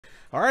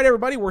All right,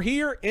 everybody, we're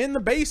here in the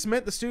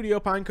basement, the studio,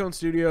 Pinecone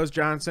Studios.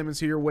 John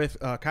Simmons here with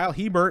Kyle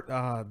Hiebert,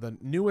 the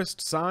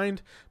newest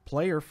signed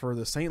player for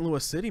the St.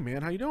 Louis City,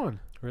 man. How you doing?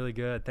 Really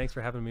good. Thanks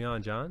for having me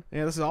on, John.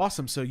 Yeah, this is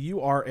awesome. So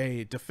you are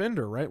a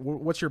defender, right?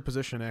 What's your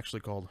position actually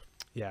called?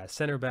 Yeah,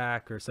 center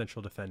back or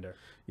central defender.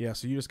 Yeah,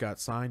 so you just got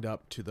signed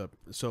up to the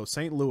 – so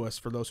St. Louis,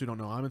 for those who don't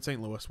know, I'm in St.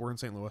 Louis. We're in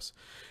St. Louis.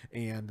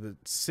 And the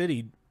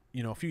city –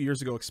 you know, a few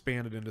years ago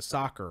expanded into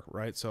soccer,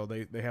 right? So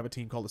they have a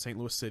team called the St.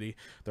 Louis City.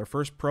 Their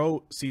first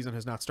pro season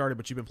has not started,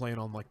 but you've been playing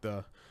on like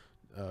the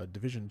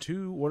Division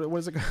II. What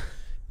is it?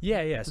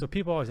 Yeah. So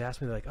people always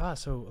ask me like,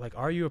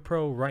 are you a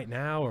pro right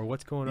now, or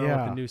what's going on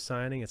with the new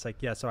signing? It's like,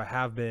 yeah, so I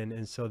have been,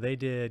 and so they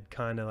did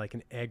kind of like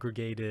an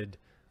aggregated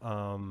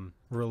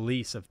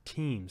release of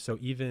teams. So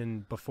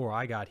even before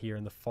I got here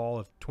in the fall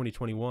of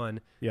 2021,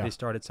 they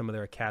started some of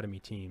their academy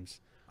teams.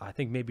 I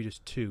think maybe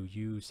just two,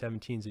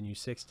 U17s and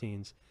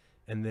U16s.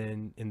 And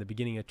then in the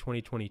beginning of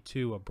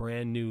 2022, a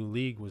brand new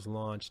league was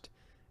launched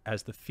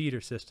as the feeder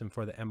system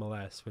for the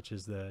MLS, which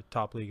is the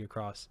top league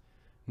across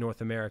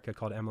North America,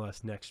 called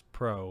MLS Next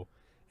Pro.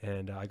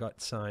 And I got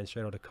signed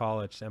straight out of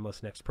college to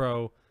MLS Next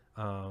Pro.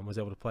 Was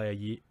able to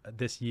play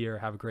this year,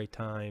 have a great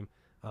time.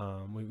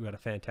 We got a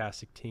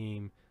fantastic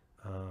team,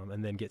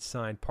 and then get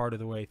signed part of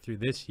the way through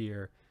this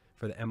year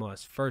for the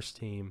MLS First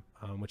Team,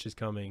 which is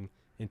coming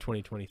in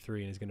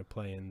 2023 and is going to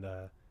play in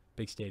the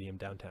big stadium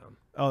downtown.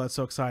 Oh, that's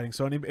so exciting.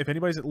 So if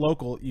anybody's at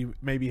local, you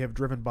maybe have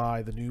driven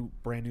by the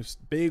brand new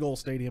big old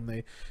stadium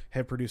they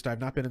have produced.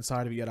 I've not been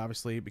inside of it yet,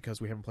 obviously,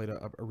 because we haven't played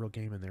a real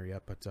game in there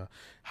yet. But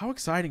how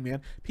exciting,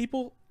 man.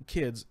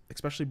 Kids,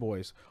 especially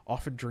boys,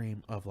 often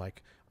dream of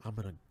like, I'm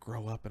going to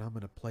grow up and I'm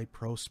going to play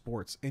pro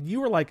sports. And you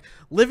were like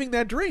living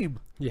that dream.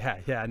 Yeah.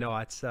 No,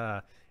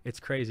 it's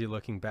crazy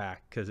looking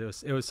back,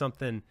 because it was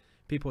something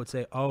people would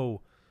say,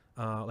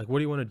 like, what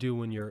do you want to do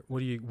when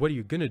what are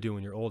you gonna do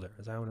when you're older? I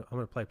was like, I'm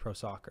gonna play pro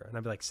soccer, and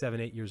I'd be like 7,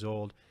 8 years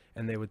old,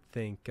 and they would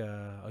think,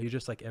 oh, you're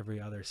just like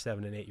every other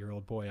 7 and 8 year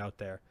old boy out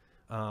there.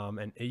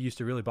 And it used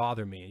to really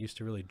bother me. It used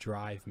to really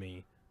drive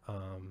me.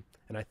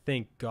 And I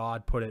think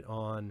God put it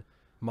on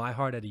my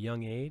heart at a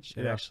young age.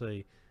 And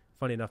actually,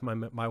 funny enough,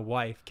 my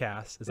wife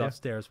Cass is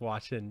upstairs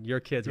watching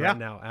your kids right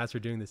now as we're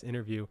doing this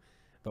interview.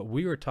 But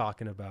we were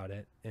talking about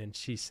it, and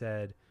she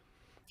said,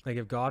 like,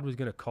 if God was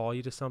gonna call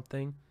you to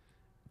something,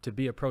 to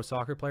be a pro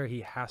soccer player,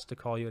 he has to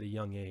call you at a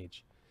young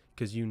age,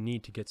 because you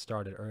need to get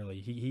started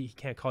early. He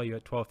can't call you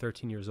at 12,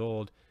 13 years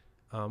old.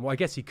 Well, I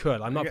guess he could.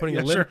 I'm not putting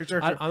a limit.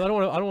 Sure. I don't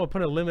want to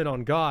put a limit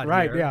on God,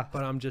 right? Here, yeah.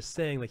 But I'm just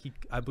saying, like,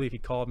 I believe he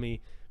called me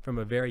from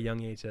a very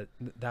young age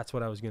that's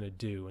what I was going to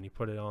do, and he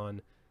put it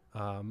on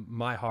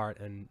my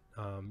heart, and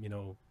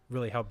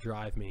really helped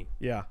drive me.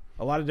 Yeah,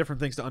 a lot of different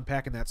things to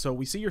unpack in that. So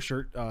we see your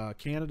shirt,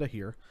 Canada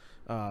here.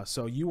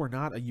 So you are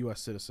not a U.S.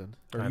 citizen,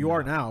 or you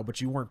are now, but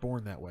you weren't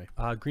born that way.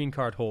 Green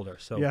card holder,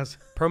 so yes.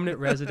 Permanent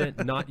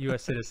resident, not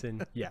U.S.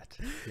 citizen yet.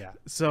 Yeah.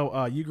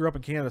 So you grew up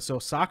in Canada. So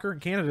soccer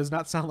and Canada does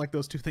not sound like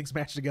those two things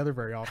match together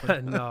very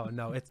often.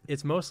 No,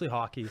 it's mostly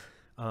hockey.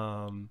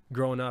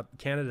 Growing up,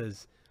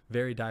 Canada's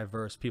very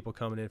diverse. People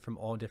coming in from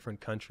all different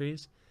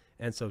countries.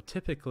 And so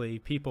typically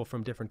people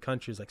from different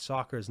countries, like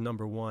soccer is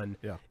number one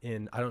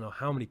in I don't know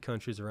how many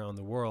countries around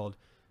the world.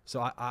 So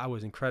I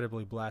was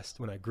incredibly blessed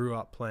when I grew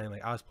up playing.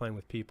 Like, I was playing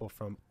with people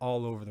from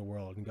all over the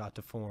world and got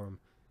to form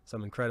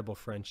some incredible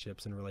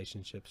friendships and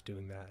relationships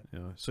doing that.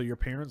 Yeah. So your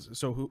parents,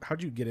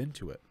 how'd you get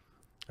into it?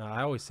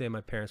 I always say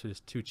my parents were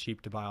just too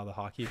cheap to buy all the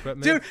hockey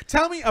equipment. Dude,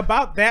 tell me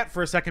about that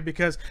for a second,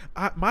 because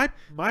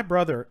my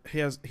brother he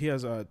has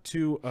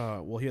two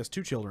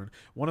children.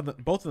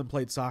 Both of them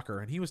played soccer,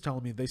 and he was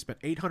telling me they spent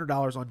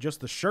 $800 on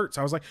just the shirts.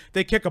 I was like,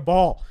 they kick a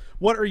ball.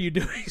 What are you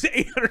doing?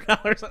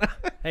 $800.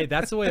 Hey,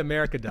 that's the way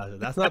America does it.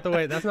 That's not the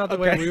way. That's not the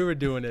way we were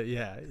doing it.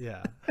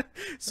 Yeah.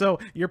 So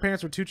your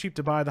parents were too cheap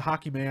to buy the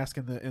hockey mask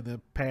and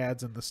the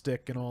pads and the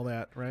stick and all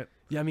that, right?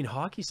 Yeah, I mean,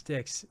 hockey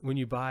sticks, when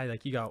you buy,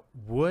 like, you got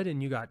wood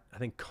and you got, I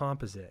think,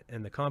 composite.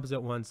 And the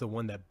composite one's the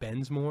one that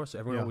bends more, so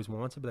everyone always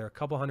wants it. But they're a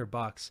couple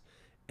 $100.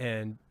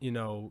 And,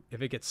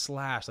 if it gets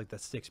slashed, like, that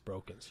stick's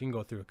broken. So you can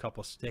go through a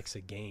couple sticks a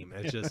game.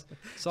 And it's just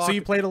soccer. So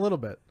you played a little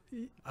bit?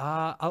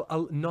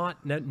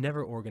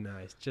 Never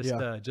organized.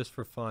 Just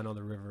for fun on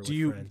the river with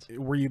friends.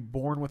 Were you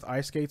born with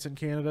ice skates in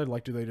Canada?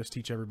 Like, do they just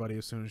teach everybody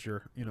as soon as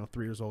you're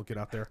 3 years old, get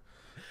out there?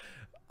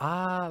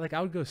 Like, I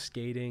would go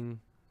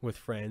skating with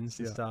friends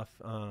and stuff,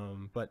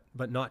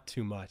 but not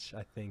too much.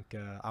 I think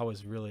I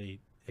was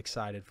really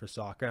excited for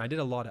soccer, and I did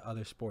a lot of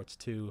other sports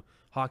too.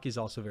 Hockey is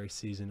also very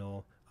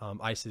seasonal.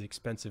 Ice is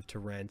expensive to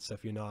rent, so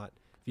if you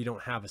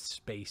don't have a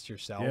space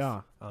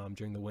yourself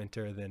during the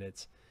winter, then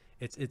it's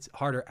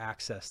harder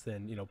access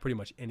than pretty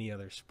much any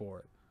other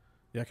sport.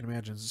 Yeah, I can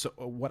imagine. So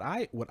what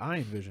I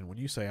envision when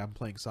you say I'm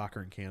playing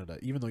soccer in Canada,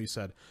 even though you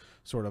said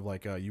sort of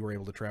like you were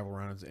able to travel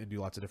around and do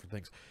lots of different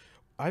things,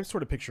 I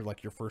sort of picture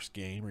like your first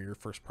game or your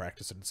first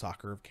practice in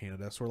soccer of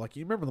Canada. So like,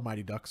 you remember the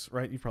Mighty Ducks,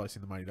 right? You've probably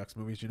seen the Mighty Ducks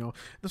movies, you know,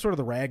 the sort of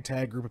the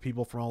ragtag group of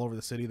people from all over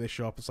the city. They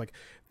show up. It's like,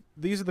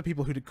 these are the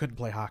people who couldn't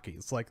play hockey.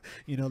 It's like,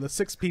 you know, the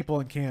 6 people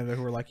in Canada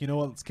who are like, you know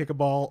what, let's kick a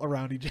ball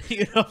around each,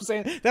 you know what I'm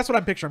saying? That's what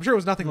I'm picturing. I'm sure it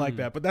was nothing like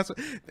that, but that's,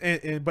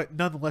 but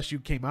nonetheless, you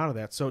came out of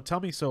that. So tell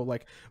me, so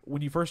like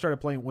when you first started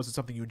playing, was it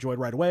something you enjoyed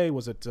right away?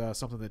 Was it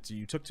something that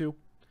you took to?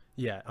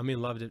 Yeah, I mean,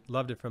 loved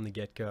it from the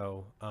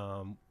get-go.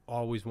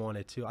 Always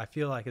wanted to. I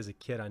feel like as a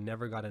kid, I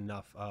never got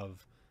enough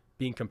of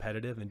being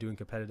competitive and doing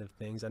competitive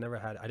things. I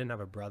didn't have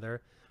a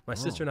brother. My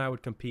sister and I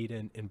would compete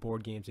in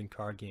board games and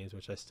card games,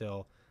 which I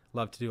still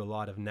love to do a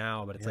lot of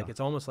now. But it's like, it's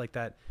almost like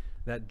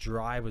that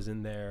drive was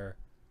in there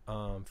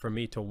for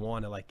me to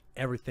want to, like,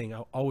 everything. I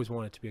always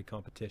wanted to be a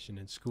competition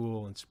in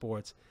school and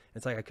sports.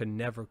 It's like I could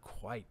never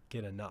quite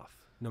get enough,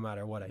 no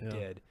matter what I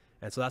did.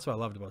 And so that's what I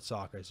loved about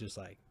soccer. It's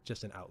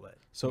just an outlet.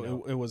 So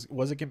you know? Was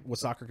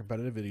soccer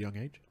competitive at a young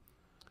age?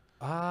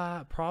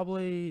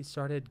 Probably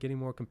started getting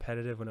more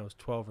competitive when I was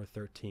 12 or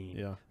 13.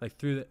 Yeah. Like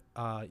through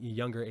the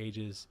younger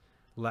ages,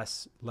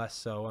 less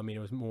so. I mean, it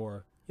was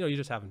more, you know, you're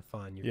just having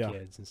fun, your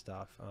kids and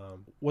stuff.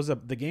 Was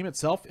the game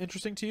itself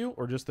interesting to you,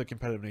 or just the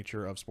competitive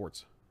nature of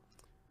sports?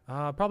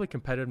 Probably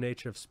competitive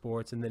nature of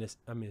sports. And then,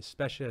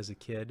 especially as a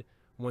kid,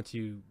 once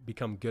you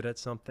become good at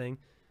something,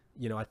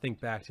 you know, I think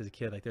back to as a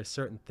kid, like there's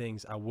certain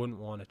things I wouldn't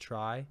want to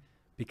try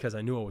because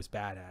I knew I was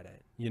bad at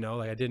it. You know,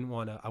 like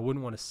I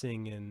wouldn't want to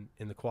sing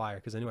in the choir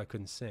because I knew I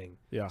couldn't sing.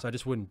 Yeah. So I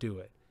just wouldn't do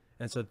it.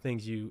 And so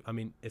things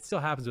it still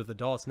happens with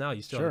adults now.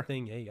 You still have a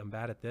thing, hey, I'm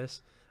bad at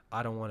this.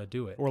 I don't want to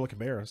do it. Or look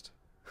embarrassed.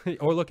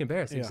 Or look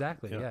embarrassed.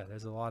 Exactly. Yeah.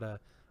 There's a lot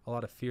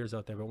of fears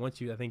out there. But once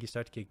I think you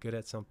start to get good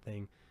at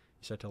something,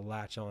 you start to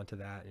latch on to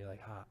that and you're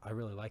like, I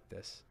really like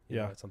this. You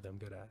know, it's something I'm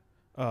good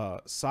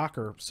at.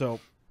 Soccer. So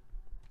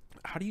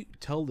how do you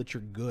tell that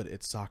you're good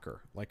at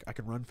soccer? Like, I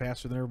can run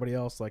faster than everybody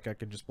else. Like, I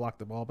can just block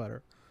the ball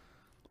better.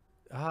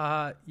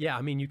 Yeah.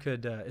 I mean, you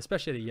could,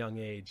 especially at a young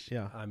age.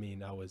 Yeah. I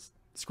mean, I was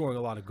scoring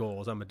a lot of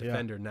goals. I'm a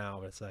defender now,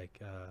 but it's like,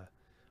 I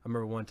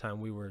remember one time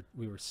we were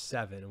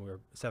 7 and we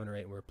were 7 or 8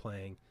 and we were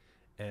playing,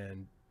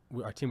 and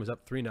our team was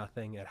up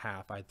 3-0 at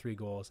half. I had 3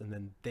 goals, and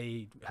then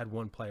they had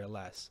 1 player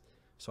less.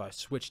 So I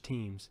switched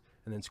teams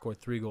and then scored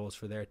 3 goals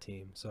for their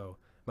team. So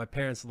my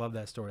parents love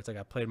that story. It's like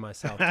I played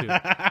myself too.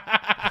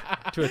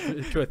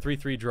 to a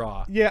 3-3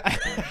 draw. Yeah.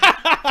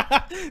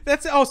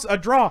 That's a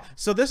draw.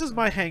 So this is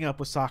my hang up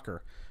with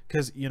soccer,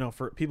 because, you know,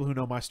 for people who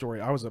know my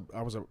story, I was a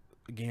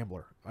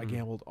gambler. I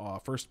gambled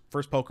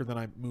first poker, then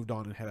I moved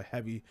on and had a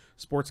heavy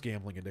sports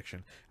gambling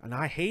addiction. And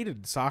I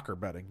hated soccer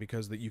betting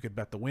because that you could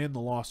bet the win, the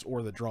loss,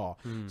 or the draw.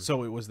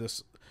 So it was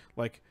this,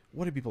 like,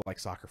 what do people like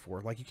soccer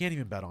for? Like, you can't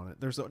even bet on it.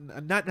 There's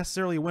not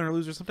necessarily a winner or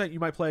loser. Sometimes you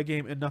might play a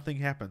game and nothing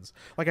happens.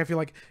 Like, I feel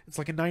like it's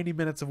like a 90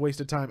 minutes of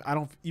wasted time.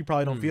 You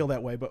probably don't feel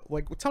that way, but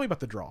like, tell me about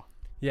the draw.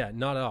 Yeah,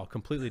 not at all.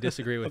 Completely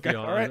disagree with you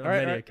on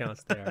many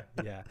accounts there.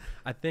 Yeah.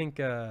 I think,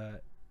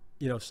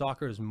 you know,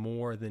 soccer is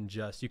more than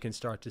just, you can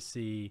start to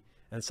see,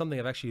 and it's something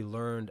I've actually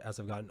learned as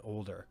I've gotten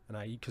older.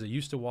 And because I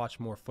used to watch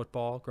more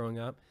football growing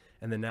up,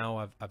 and then now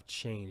I've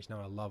changed.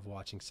 Now I love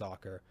watching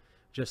soccer.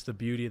 Just the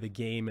beauty of the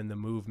game and the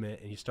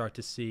movement, and you start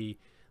to see,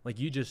 like,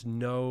 you just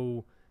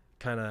know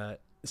kind of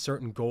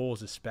certain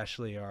goals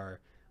especially are,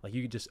 like,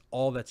 you just,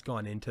 all that's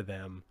gone into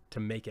them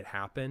to make it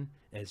happen.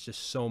 And it's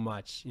just so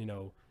much, you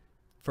know,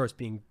 first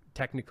being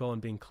technical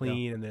and being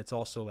clean, and then it's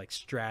also like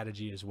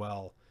strategy as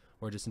well,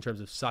 or just in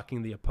terms of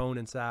sucking the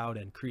opponents out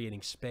and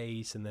creating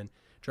space, and then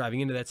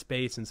driving into that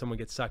space and someone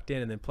gets sucked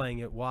in, and then playing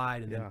it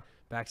wide and then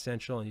back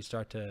central, and you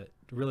start to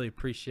really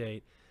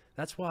appreciate.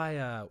 That's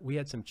why we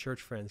had some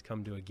church friends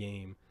come to a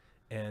game,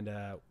 and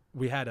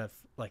we had a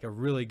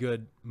really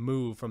good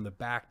move from the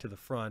back to the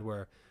front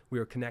where we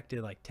were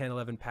connected like 10,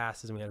 11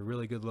 passes, and we had a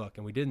really good look,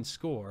 and we didn't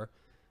score.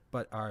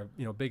 But our,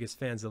 you know, biggest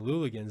fans, the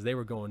Luligans, they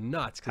were going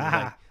nuts.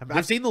 Cause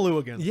I've seen the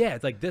Luligans. Yeah,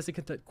 it's like this is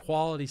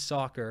quality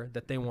soccer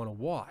that they want to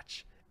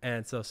watch.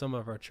 And so some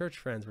of our church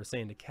friends were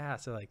saying to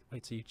Cass, they're like,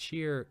 wait, so you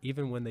cheer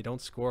even when they don't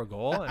score a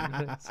goal?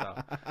 And so,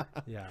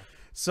 yeah.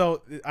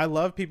 So I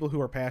love people who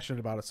are passionate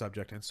about a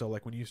subject. And so,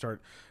 like, when you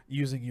start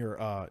using your,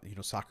 you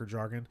know, soccer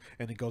jargon,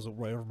 and it goes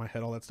right over my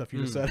head, all that stuff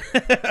you just said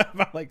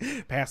about, like,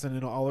 passing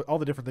and all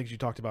the different things you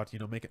talked about, you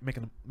know,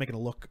 making a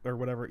look or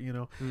whatever, you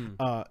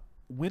know.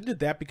 When did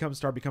that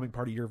start becoming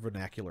part of your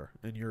vernacular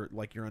and your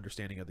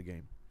understanding of the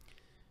game?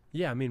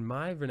 Yeah, I mean,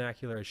 my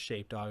vernacular is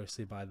shaped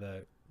obviously by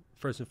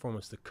first and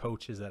foremost the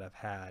coaches that I've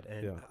had,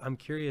 and I'm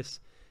curious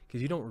because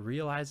you don't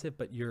realize it,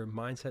 but your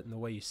mindset and the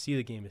way you see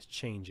the game is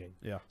changing.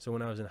 Yeah. So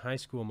when I was in high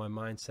school, my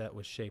mindset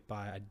was shaped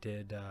by, I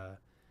did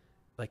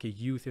like a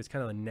youth. It was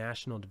kind of a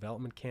national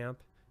development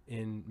camp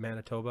in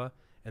Manitoba,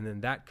 and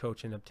then that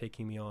coach ended up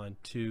taking me on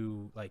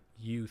 2 like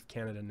youth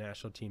Canada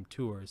national team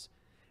tours.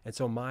 And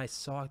so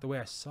the way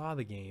I saw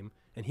the game,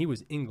 and he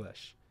was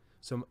English,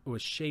 so it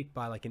was shaped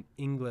by like an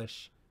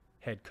English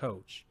head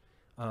coach.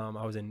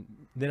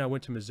 Then I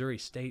went to Missouri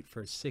State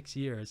for 6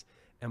 years,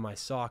 and my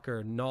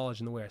soccer knowledge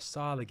and the way I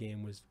saw the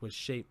game was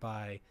shaped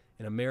by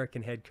an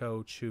American head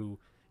coach who,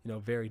 you know,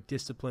 very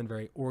disciplined,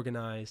 very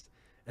organized.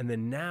 And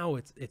then now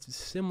it's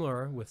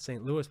similar with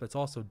St. Louis, but it's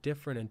also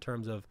different in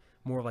terms of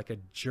more of like a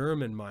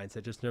German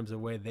mindset, just in terms of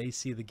the way they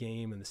see the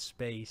game and the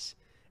space,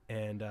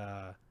 and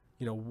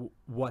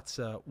what's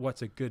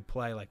a good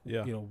play, like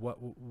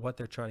what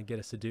they're trying to get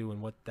us to do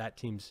and what that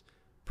team's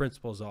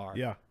principles are.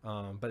 Yeah.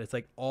 But it's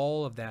like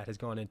all of that has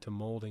gone into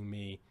molding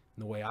me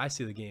in the way I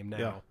see the game now.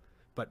 Yeah.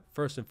 But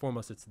first and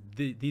foremost, it's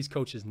these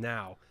coaches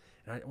now.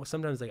 And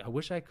sometimes I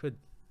wish I could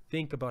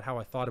think about how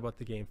I thought about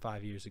the game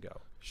 5 years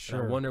ago. Sure.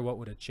 And I wonder what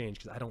would have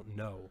changed, because I don't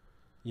know.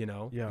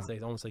 Yeah.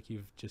 It's almost like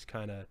you've just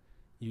kind of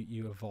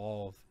you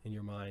evolve in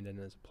your mind and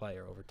as a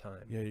player over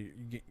time. Yeah,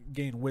 you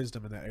gain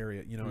wisdom in that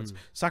area. It's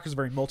soccer's a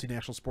very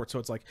multinational sport, so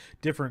it's like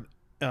different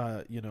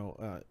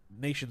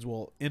nations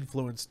will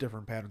influence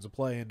different patterns of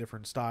play and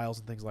different styles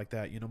and things like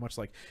that, much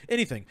like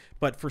anything.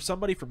 But for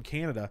somebody from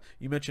Canada,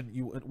 you mentioned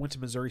you went to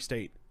Missouri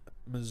State,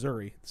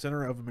 Missouri,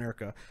 center of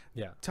America.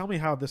 Yeah. Tell me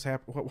how this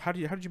happened. How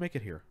did you make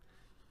it here?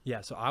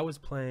 Yeah, so I was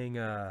playing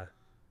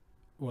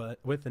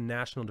with the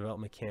National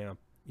Development Camp.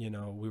 We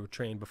were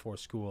trained before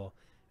school.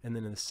 And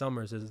then in the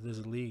summers, there's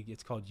a league.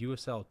 It's called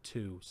USL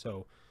 2.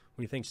 So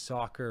when you think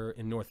soccer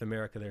in North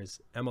America, there's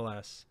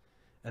MLS,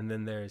 and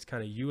then there's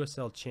kind of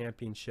USL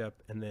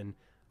Championship, and then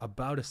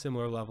about a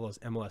similar level as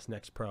MLS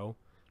Next Pro.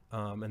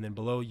 And then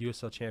below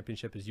USL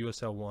Championship is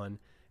USL 1,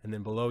 and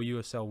then below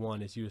USL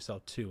 1 is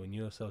USL 2. And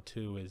USL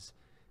 2 is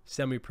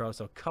semi-pro,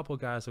 so a couple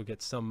guys will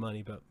get some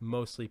money, but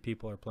mostly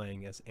people are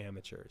playing as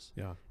amateurs.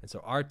 Yeah. And so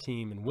our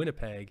team in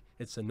Winnipeg,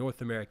 it's a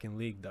North American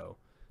league, though.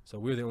 So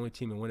we were the only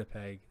team in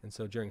Winnipeg. And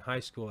so during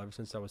high school, ever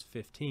since I was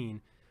 15,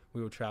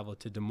 we would travel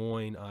to Des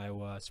Moines,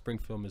 Iowa,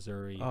 Springfield,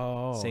 Missouri,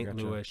 St.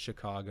 Louis,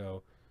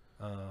 Chicago.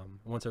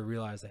 Once I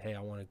realized that, hey,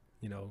 I want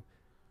to,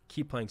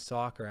 keep playing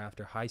soccer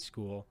after high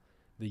school,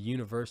 the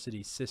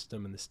university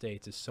system in the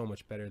States is so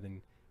much better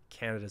than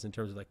Canada's in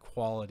terms of like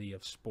quality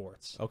of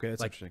sports. Okay, that's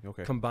like interesting.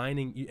 Okay.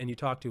 Combining, and you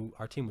talk to,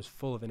 our team was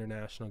full of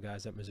international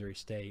guys at Missouri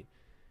State.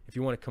 If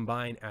you want to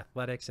combine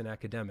athletics and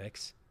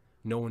academics,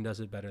 no one does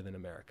it better than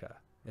America.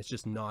 It's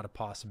just not a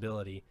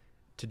possibility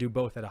to do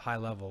both at a high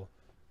level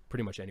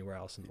pretty much anywhere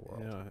else in the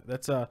world. Yeah,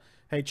 that's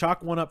hey,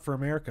 chalk one up for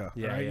America.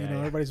 Yeah, right? yeah,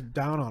 everybody's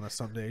down on us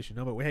some days,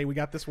 but hey, we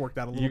got this worked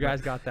out a little bit. You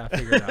guys got that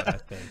figured out, I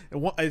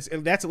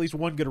think. That's at least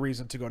one good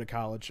reason to go to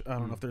college. I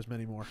don't know if there's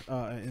many more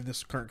in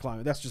this current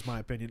climate. That's just my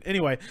opinion.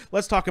 Anyway,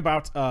 let's talk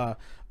about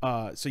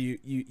so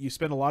you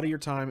spend a lot of your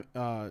time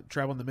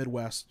traveling the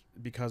Midwest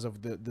because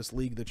of this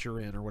league that you're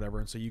in or whatever,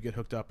 and so you get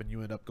hooked up and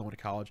you end up going to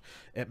college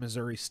at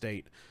Missouri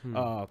State.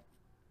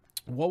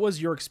 What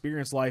was your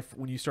experience like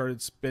when you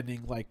started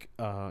spending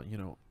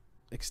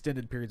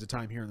extended periods of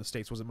time here in the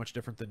States? Was it much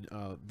different than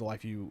the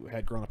life you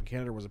had growing up in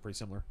Canada, or was it pretty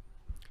similar?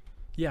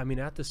 Yeah, I mean,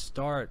 at the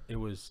start, it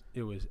was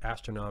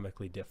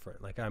astronomically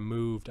different. Like I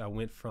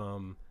went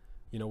from,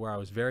 where I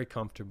was very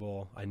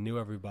comfortable, I knew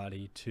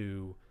everybody,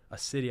 to a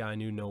city I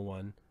knew no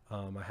one.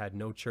 I had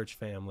no church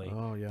family.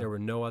 Oh, yeah. There were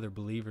no other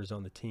believers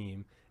on the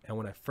team. And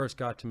when I first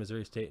got to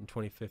Missouri State in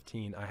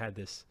 2015, I had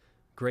this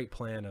great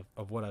plan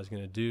of what I was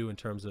going to do in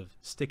terms of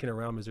sticking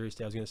around Missouri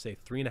State. I was going to stay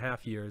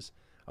 3.5 years.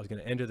 I was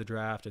going to enter the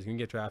draft. I was going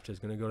to get drafted. I was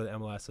going to go to the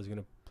MLS. I was going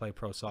to play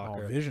pro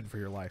soccer. Oh, vision for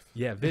your life.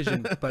 Yeah,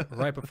 vision. But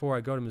right before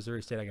I go to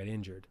Missouri State, I got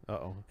injured.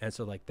 Uh-oh. And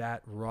so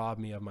that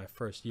robbed me of my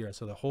first year. And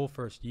so the whole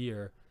first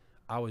year,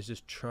 I was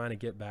just trying to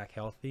get back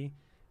healthy.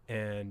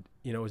 And,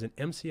 it was an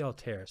MCL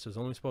tear. So it was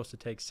only supposed to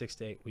take 6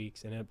 to 8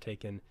 weeks. It ended up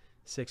taking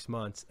 6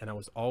 months. And I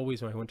was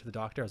always, when I went to the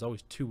doctor, I was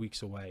always 2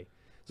 weeks away.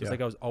 So it's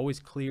like I was always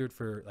cleared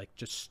for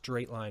just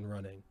straight line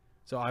running.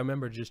 So I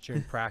remember just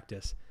during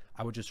practice,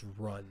 I would just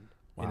run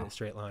in a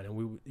straight line. And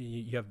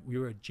we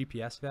were a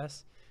GPS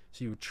vest,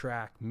 so you would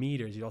track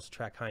meters. You'd also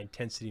track high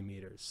intensity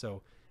meters.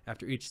 So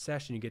after each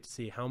session, you get to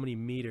see how many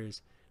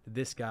meters did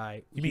this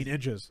guy. You mean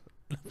inches?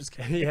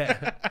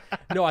 Yeah.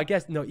 No, I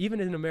guess no. Even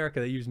in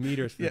America, they use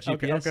meters for the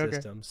GPS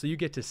system. So you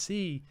get to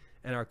see.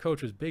 And our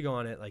coach was big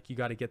on it. Like you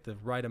got to get the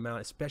right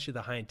amount, especially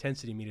the high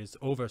intensity meters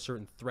over a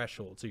certain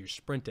threshold. So you're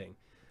sprinting.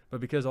 But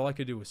because all I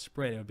could do was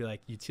sprint, it would be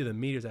like, you'd see the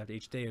meters after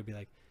each day. It would be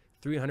like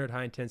 300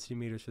 high intensity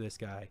meters for this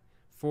guy,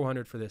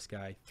 400 for this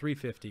guy,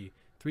 350,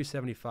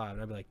 375.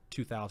 And I'd be like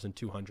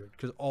 2,200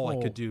 because all I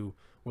could do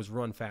was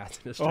run fast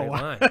in a straight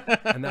line.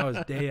 And that was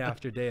day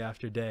after day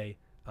after day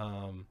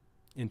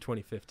in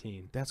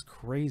 2015. That's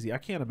crazy. I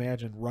can't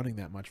imagine running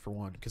that much for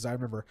one. Because I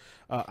remember,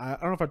 I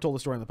don't know if I told the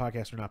story on the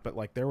podcast or not, but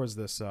there was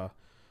this,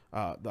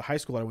 the high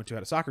school that I went to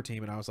had a soccer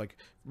team, and I was like,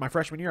 my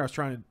freshman year, I was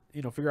trying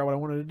to, figure out what I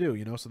wanted to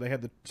do, so they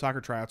had the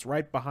soccer tryouts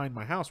right behind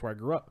my house where I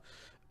grew up.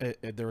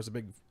 There was a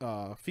big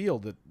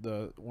field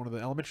that one of the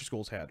elementary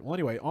schools had. Well,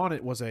 anyway, on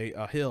it was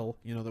a hill,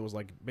 that was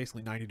like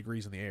basically 90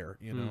 degrees in the air,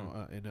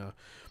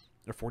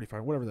 or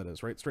 45, whatever that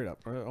is, right? Straight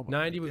up.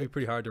 90 would be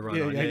pretty hard to run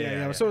on.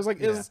 Yeah. So it was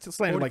like, it was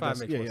slanted like this.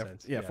 Makes more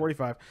sense. Yeah,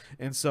 45.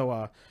 And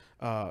so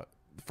the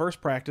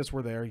first practice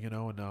we're there,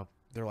 and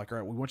they're like, all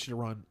right, we want you to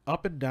run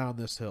up and down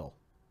this hill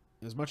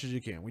as much as you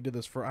can. We did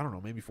this for, I don't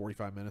know, maybe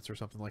 45 minutes or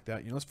something like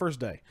that. It's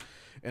first day.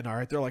 And all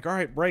right, they're like, all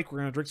right, break. We're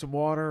going to drink some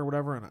water or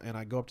whatever. And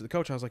I go up to the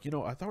coach. I was like, I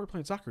thought we were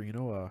playing soccer.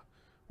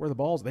 We're where are the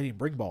balls? They didn't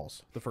bring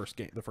balls the first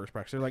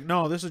practice. They're like,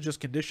 no, this is just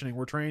conditioning.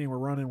 We're training. We're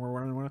running. We're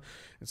running.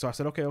 And so I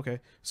said, okay.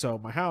 So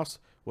my house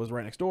was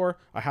right next door.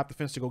 I hopped the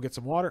fence to go get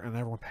some water, and I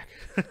never went back.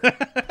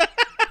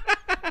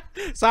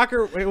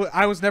 Soccer,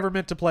 I was never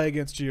meant to play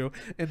against you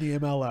in the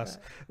MLS,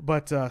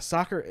 but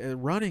soccer,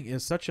 running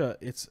is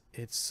it's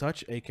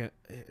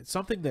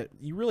something that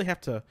you really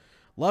have to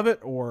love it,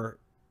 or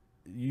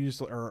you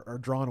just are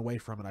drawn away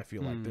from it. I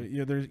feel like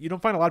you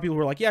don't find a lot of people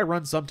who are like, yeah, I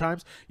run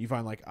sometimes. You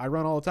find like, I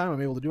run all the time.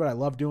 I'm able to do it. I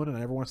love doing it. I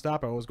never want to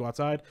stop. I always go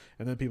outside.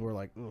 And then people are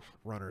like, ugh,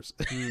 runners.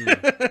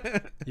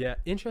 Yeah.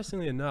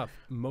 Interestingly enough,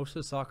 most of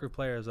the soccer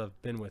players I've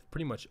been with,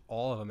 pretty much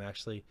all of them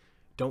actually,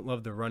 don't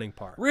love the running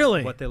part.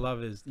 Really? What they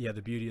love is the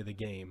beauty of the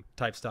game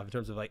type stuff, in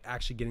terms of like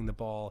actually getting the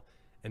ball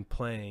and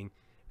playing.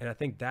 And I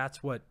think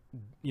that's what,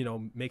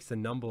 makes the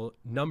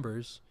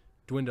numbers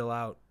dwindle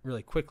out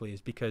really quickly,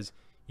 is because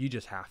you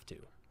just have to.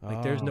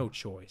 Like, there's no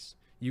choice.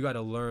 You got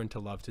to learn to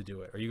love to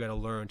do it, or you got to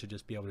learn to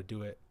just be able to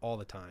do it all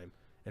the time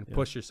and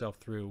push yourself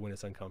through when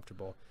it's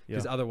uncomfortable.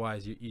 Because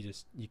otherwise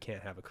you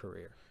can't have a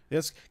career.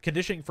 It's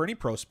conditioning for any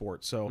pro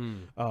sport. So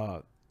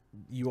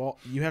you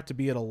have to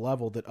be at a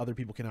level that other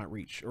people cannot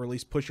reach, or at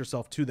least push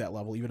yourself to that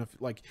level, even if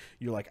like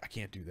you're like, I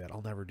can't do that,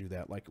 I'll never do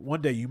that. Like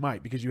one day you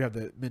might, because you have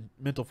the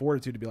mental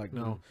fortitude to be like,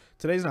 no,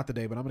 today's not the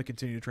day, but I'm going to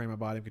continue to train my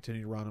body, I'm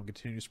continue to run, I'm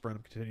continue to sprint,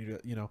 I'm continue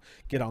to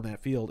get on that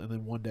field, and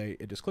then one day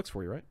it just clicks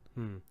for you, right?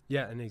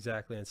 Yeah, and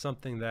exactly. And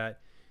something that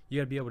you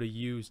got to be able to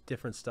use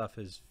different stuff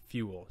as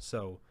fuel.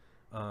 So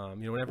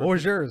whenever, what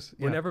was yours?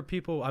 Whenever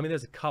people,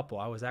 there's a couple.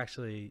 I was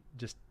actually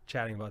just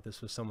chatting about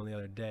this with someone the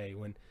other day,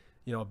 when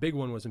a big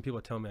one was when people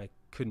tell me I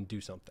couldn't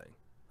do something,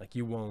 like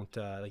you won't,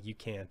 like you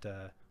can't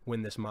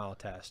win this mile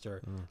test,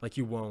 or like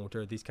you won't,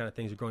 or these kind of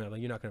things are growing up,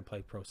 like you're not going to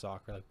play pro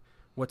soccer.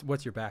 Like,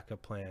 what's your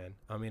backup plan?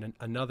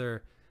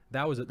 Another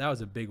that was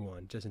a big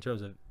one, just in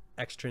terms of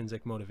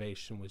extrinsic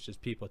motivation, was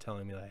just people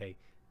telling me like, hey,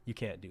 you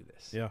can't do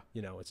this. Yeah,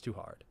 it's too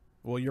hard.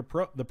 Well,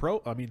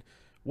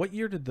 what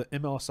year did the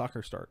MLS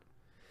soccer start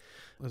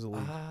as a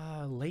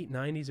league? Late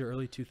 90s or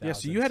early 2000s. Yeah,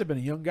 so you had to have been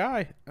a young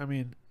guy.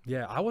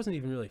 Yeah, I wasn't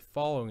even really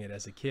following it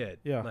as a kid.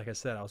 Yeah. Like I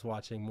said, I was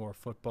watching more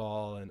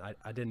football, and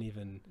I didn't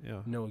even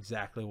know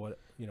exactly what,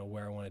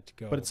 where I wanted to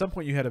go. But at some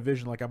point you had a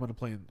vision, like, I'm going to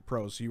play in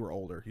pros. So you were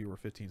older. You were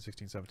 15,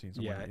 16, 17.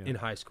 Yeah, in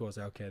high school, I was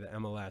like, okay, the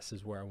MLS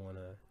is where I want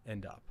to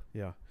end up.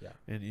 Yeah.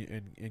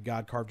 And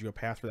God carved you a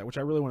path for that, which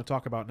I really want to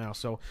talk about now.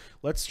 So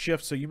let's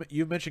shift. So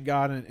you mentioned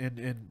God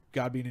and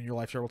God being in your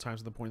life several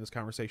times at the point of this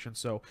conversation.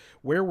 So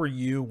where were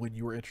you when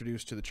you were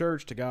introduced to the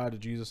church, to God, to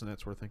Jesus, and that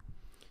sort of thing?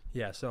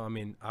 Yeah, so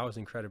I was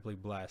incredibly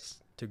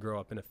blessed to grow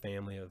up in a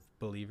family of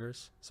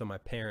believers. So my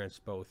parents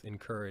both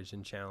encouraged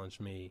and challenged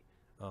me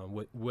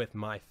with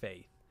my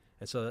faith.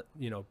 And so,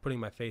 putting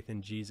my faith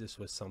in Jesus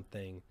was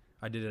something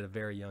I did at a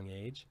very young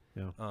age.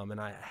 Yeah. And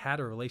I had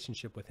a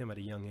relationship with him at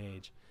a young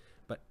age.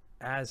 But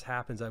as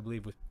happens, I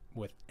believe,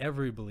 with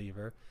every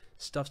believer,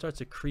 stuff starts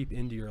to creep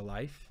into your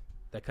life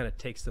that kind of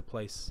takes the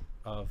place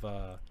of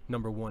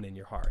number one in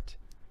your heart.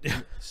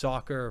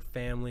 Soccer,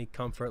 family,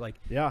 comfort,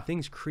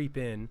 things creep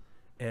in.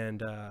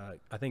 And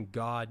I think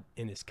God,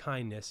 in his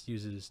kindness,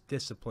 uses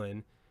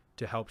discipline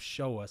to help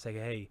show us, like,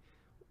 hey,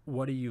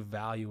 what are you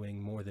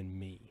valuing more than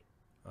me?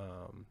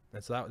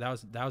 And so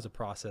that was a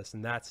process,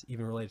 and that's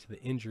even related to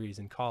the injuries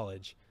in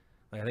college.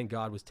 Like, I think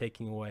God was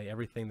taking away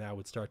everything that I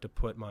would start to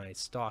put my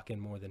stock in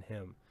more than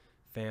him.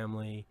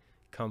 Family,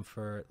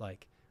 comfort,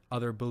 like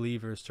other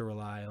believers to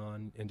rely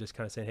on, and just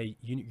kind of saying, hey,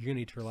 you're going to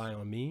need to rely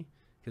on me,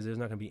 because there's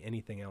not going to be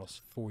anything else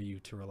for you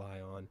to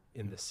rely on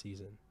in this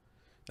season.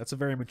 That's a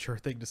very mature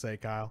thing to say,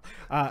 Kyle.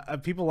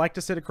 People like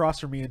to sit across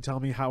from me and tell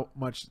me how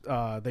much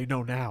they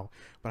know now,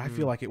 but I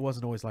feel like it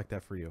wasn't always like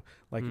that for you.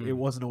 Like it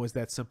wasn't always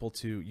that simple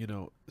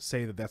to,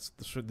 say that that's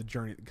the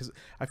journey. Because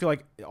I feel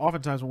like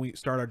oftentimes when we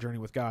start our journey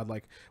with God,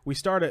 like we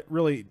start at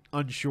really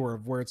unsure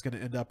of where it's going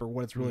to end up or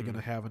what it's really going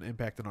to have an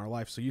impact in our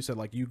life. So you said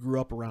like you grew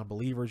up around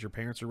believers, your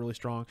parents are really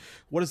strong.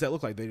 What does that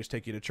look like? They just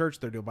take you to church,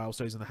 they're doing Bible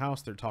studies in the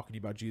house, they're talking to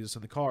you about Jesus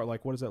in the car.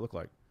 Like, what does that look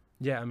like?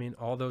 Yeah,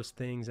 all those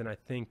things, and I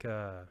think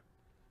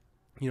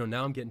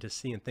now I'm getting to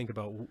see and think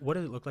about what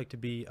does it look like to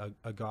be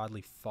a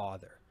godly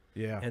father.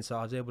 Yeah. And so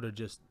I was able to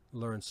just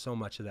learn so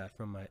much of that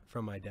from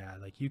my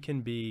dad. Like, you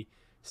can be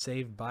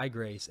saved by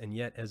grace, and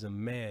yet as a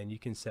man, you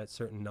can set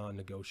certain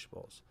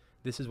non-negotiables.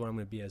 This is what I'm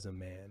going to be as a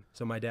man.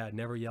 So my dad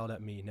never yelled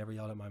at me, never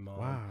yelled at my mom.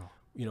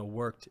 Wow.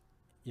 Worked,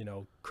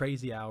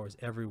 crazy hours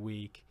every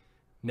week,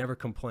 never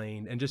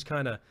complained, and just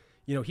kind of,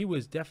 he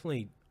was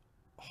definitely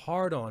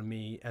hard on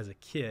me as a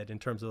kid in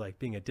terms of like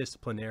being a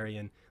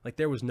disciplinarian. Like,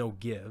 there was no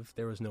give,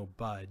 there was no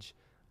budge.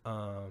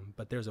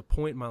 But there's a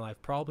point in my life,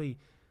 probably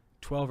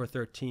 12 or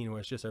 13, where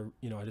it's just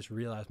I just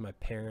realized my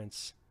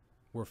parents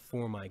were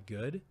for my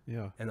good.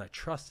 Yeah. And I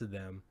trusted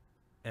them.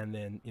 And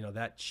then,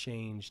 that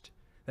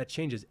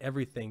changes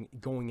everything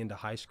going into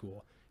high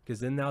school.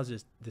 Because then that was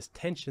just this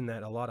tension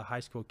that a lot of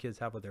high school kids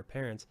have with their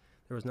parents.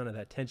 There was none of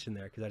that tension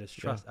there, because I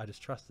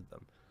just trusted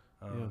them.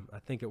 I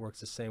think it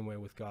works the same way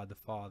with God the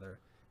Father.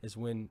 Is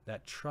when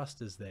that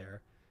trust is there,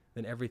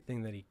 then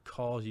everything that he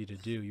calls you to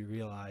do, you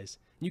realize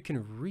you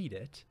can read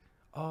it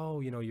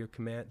oh,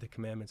 the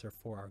commandments are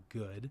for our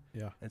good.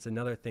 Yeah. And it's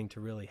another thing to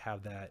really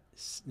have that,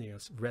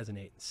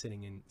 resonate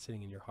sitting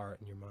in your heart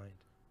and your mind.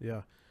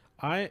 Yeah.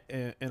 I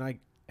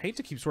hate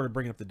to keep sort of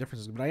bringing up the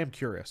differences, but I am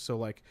curious. So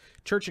like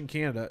church in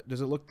Canada,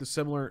 does it look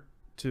similar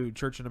to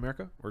church in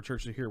America or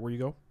church here where you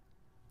go?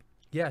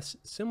 Yes,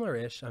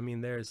 similar-ish. I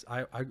mean,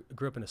 I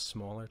grew up in a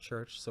smaller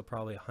church, so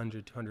probably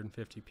 100 to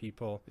 150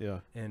 people. Yeah.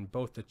 And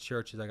both the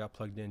churches I got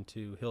plugged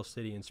into, Hill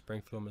City in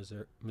Springfield,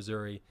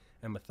 Missouri,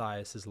 and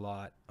Matthias's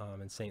lot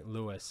in St.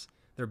 Louis,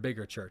 they're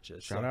bigger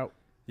churches. Shout out.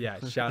 Yeah,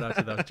 shout out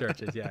to those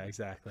churches. Yeah,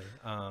 exactly.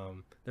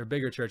 They're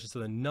bigger churches, so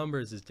the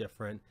numbers is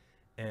different,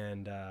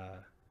 and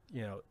a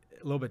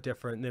little bit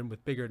different. And then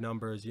with bigger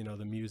numbers,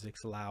 the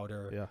music's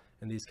louder,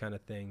 and these kind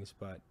of things.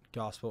 But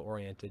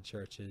gospel-oriented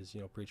churches,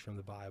 preach from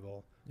the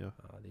Bible,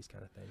 these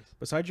kind of things.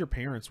 Besides your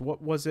parents,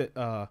 what was it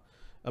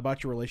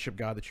about your relationship with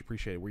God that you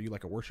appreciated? Were you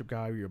like a worship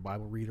guy? Were you a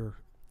Bible reader?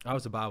 I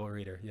was a Bible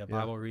reader. Yeah,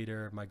 Bible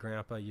reader. My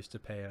grandpa used to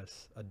pay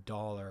us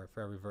 $1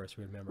 for every verse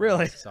we would memorize.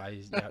 Really? So I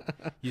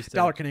used to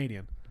 $1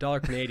 Canadian.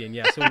 $1 Canadian.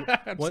 Yeah.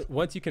 So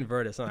once you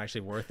convert, it's not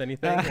actually worth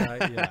anything.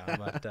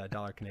 But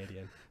 $1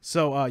 Canadian.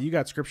 So you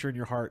got scripture in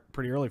your heart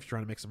pretty early if you're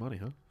trying to make some money,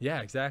 huh?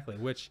 Yeah, exactly.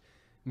 Which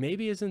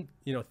maybe isn't,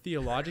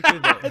 theologically.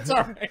 It's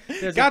all right.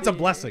 God's a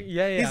blessing.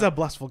 Yeah. He's a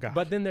blessful God.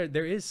 But then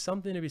there is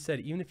something to be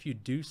said. Even if you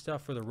do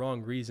stuff for the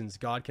wrong reasons,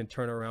 God can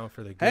turn around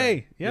for the good.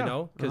 Hey,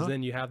 yeah. Because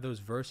then you have those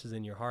verses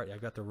in your heart.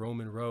 I've got the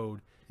Roman road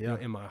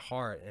in my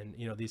heart, and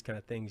these kind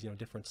of things,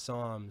 different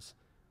Psalms.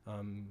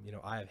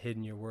 I have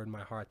hidden your word in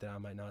my heart that I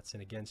might not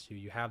sin against you.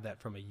 You have that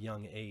from a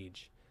young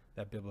age,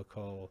 that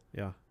biblical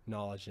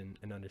knowledge and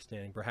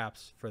understanding,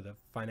 perhaps for the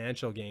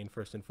financial gain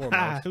first and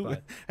foremost.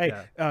 But,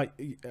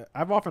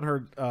 I've often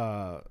heard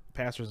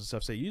pastors and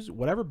stuff say, use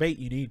whatever bait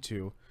you need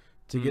to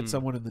get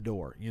someone in the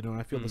door, and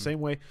I feel the same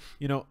way.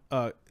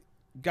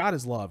 God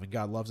is love, and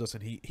God loves us,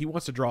 and he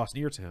wants to draw us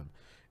near to him.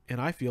 And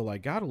I feel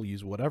like God will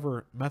use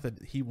whatever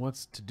method he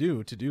wants to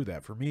do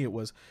that. For me,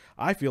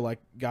 I feel like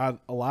God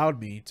allowed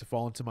me to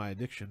fall into my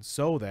addiction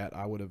so that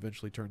I would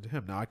eventually turn to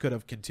him. Now, I could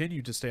have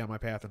continued to stay on my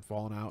path and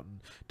fallen out and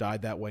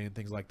died that way and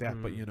things like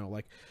that. But,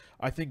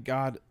 I think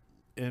God,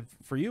 and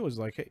for you, is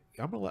like, hey,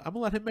 I'm gonna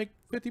let him make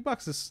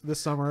 $50 this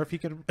summer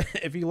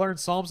if he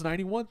learns Psalms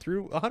 91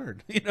 through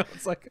 100.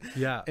 It's like,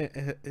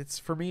 it's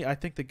for me. I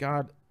think that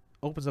God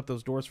opens up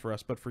those doors for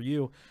us. But for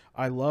you,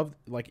 I love,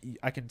 like,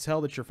 I can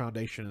tell that your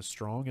foundation is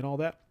strong and all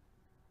that,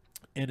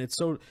 and it's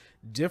so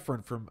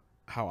different from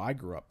how I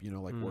grew up,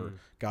 where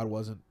God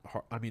wasn't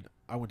hard. I mean,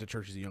 I went to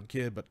church as a young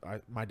kid, but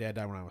my dad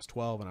died when I was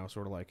 12, and I was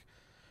sort of like,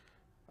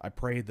 I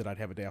prayed that I'd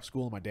have a day off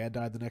school, and my dad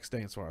died the next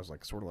day, and so I was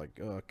like, sort of like,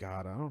 oh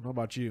God, I don't know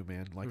about you,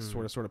 man. Like,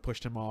 sort of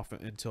pushed him off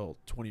until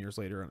 20 years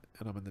later,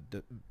 and I'm in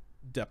the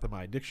depth of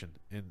my addiction,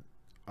 and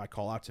I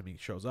call out to him, he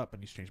shows up,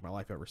 and he's changed my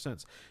life ever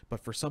since.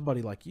 But for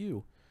somebody like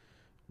you,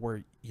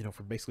 where,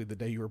 from basically the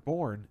day you were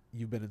born,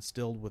 you've been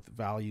instilled with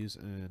values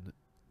and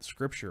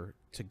scripture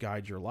to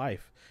guide your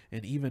life.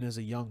 And even as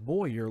a young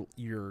boy,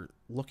 you're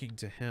looking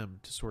to him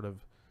to sort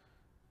of,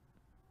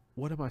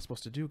 what am I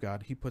supposed to do,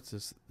 God? He puts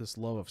this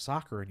love of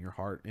soccer in your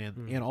heart,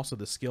 and also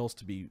the skills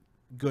to be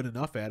good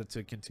enough at it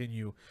to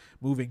continue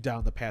moving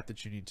down the path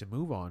that you need to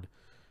move on.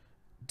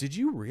 Did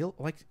you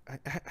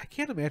I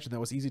can't imagine that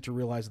was easy to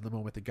realize in the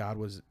moment that God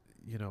was,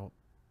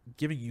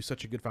 giving you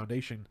such a good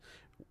foundation.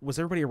 Was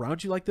everybody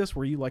around you like this?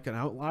 Were you like an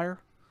outlier?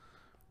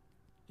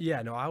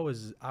 Yeah, no, I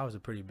was a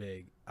pretty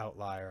big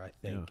outlier, I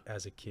think,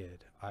 as a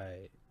kid.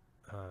 I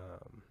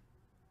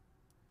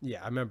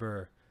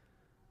remember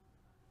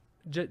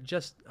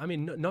I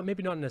mean,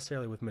 maybe not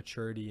necessarily with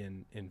maturity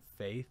and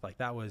faith. Like,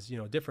 that was,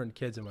 different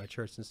kids in my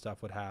church and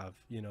stuff would have,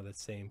 the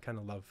same kind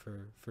of love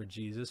for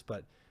Jesus,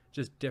 but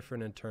just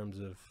different in terms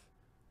of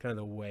kind of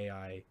the way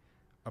I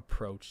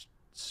approached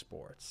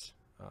sports.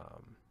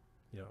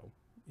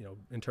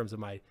 In terms of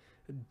my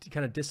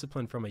kind of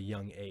discipline from a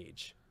young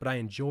age, but I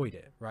enjoyed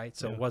it. Right.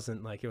 So it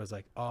wasn't like, it was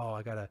like, oh,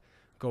 I gotta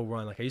go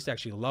run. Like, I used to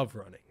actually love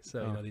running.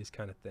 So, these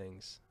kind of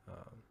things.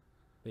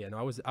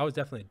 I was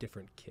definitely a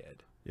different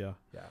kid. Yeah.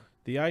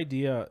 The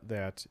idea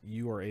that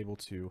you are able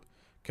to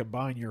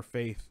combine your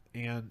faith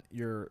and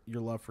your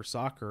love for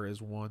soccer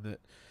is one that,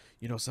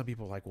 some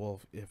people are like, well,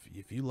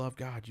 if you love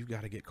God, you've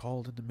got to get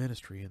called into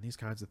ministry and these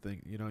kinds of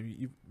things.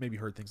 You've maybe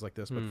heard things like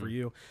this, but for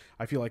you,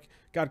 I feel like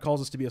God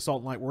calls us to be a salt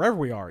and light wherever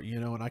we are,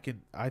 and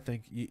I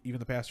think even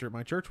the pastor at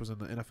my church was in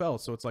the NFL.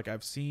 So it's like,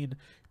 I've seen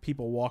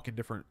people walk in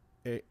different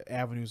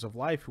avenues of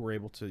life who are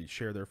able to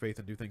share their faith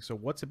and do things. So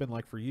what's it been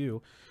like for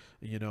you,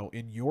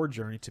 in your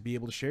journey to be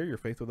able to share your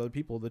faith with other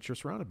people that you're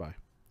surrounded by?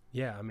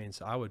 Yeah. I mean,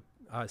 so I would,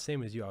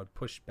 same as you, I would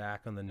push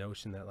back on the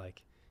notion that,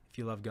 like, if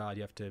you love God,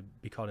 you have to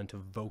be called into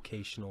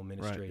vocational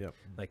ministry. Right, yep.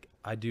 Like,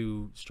 I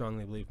do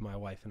strongly believe my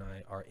wife and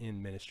I are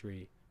in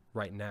ministry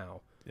right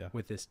now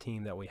with this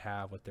team that we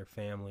have, with their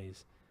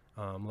families,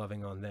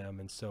 loving on them.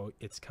 And so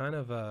it's kind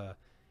of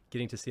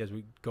getting to see, as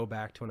we go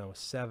back to when I was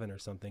 7 or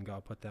something,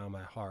 God put that on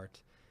my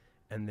heart.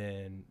 And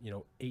then,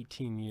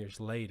 18 years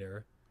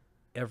later,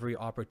 every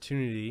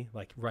opportunity,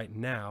 like right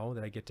now,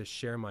 that I get to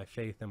share my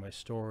faith and my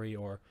story,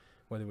 or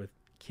whether with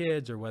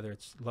kids, or whether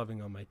it's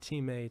loving on my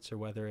teammates, or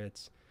whether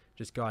it's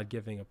just God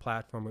giving a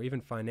platform, or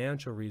even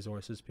financial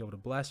resources to be able to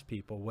bless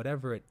people,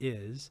 whatever it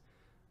is,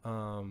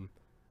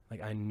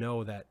 like I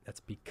know that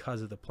that's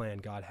because of the plan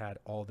God had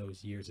all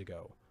those years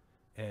ago.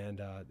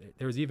 And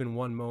there was even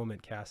one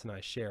moment Cass and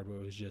I shared where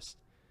it was just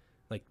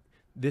like,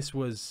 this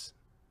was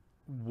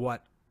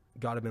what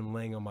God had been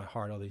laying on my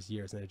heart all these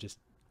years, and it just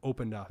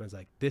opened up and was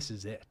like, this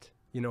is it.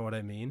 You know what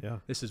I mean? Yeah.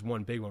 This is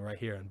one big one right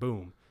here, and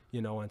boom,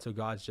 you know. And so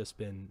God's just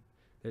been,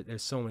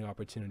 there's so many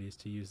opportunities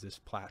to use this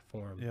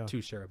platform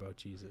to share about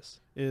Jesus.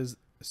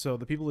 So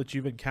the people that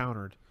you've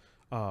encountered,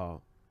 are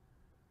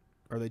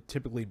they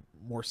typically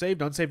more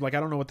saved, unsaved? Like, I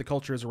don't know what the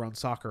culture is around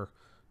soccer.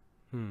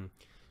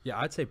 Yeah,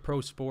 I'd say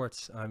pro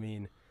sports. I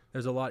mean,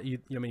 there's a lot. You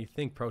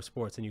think pro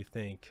sports and you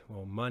think,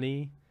 well,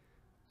 money,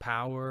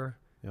 power,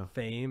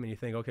 fame, and you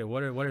think, okay,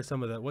 what are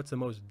some of the, what's the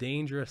most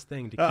dangerous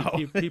thing to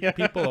keep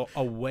people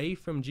away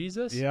from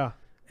Jesus? Yeah.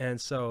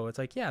 And so it's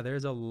like, yeah,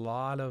 there's a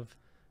lot of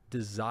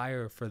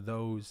desire for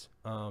those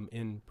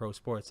in pro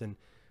sports,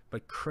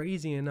 but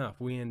crazy enough,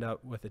 we end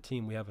up with a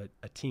team. We have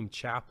a team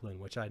chaplain,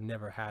 which I'd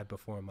never had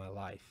before in my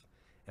life.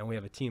 And we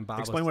have a team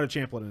Bible. Explain what a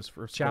chaplain is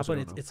for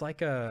chaplain. It's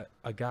like a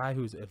guy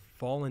who's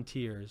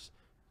volunteers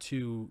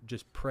to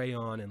just pray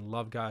on and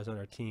love guys on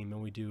our team.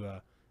 And we do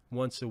a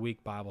once a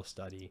week Bible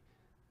study,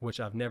 which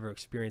I've never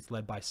experienced,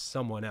 led by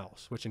someone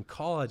else, which in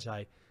college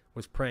I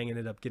was praying and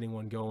ended up getting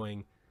one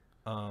going.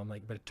 But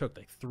it took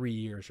like 3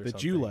 years or something.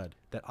 That you led.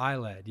 That I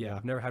led. Yeah.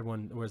 I've never had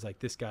one where it's like,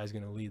 this guy's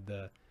going to lead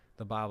the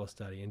Bible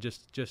study, and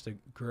just a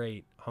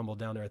great, humble,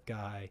 down to earth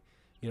guy.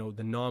 You know,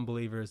 the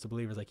non-believers, the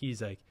believers, but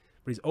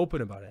he's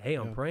open about it. Hey,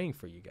 I'm praying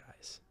for you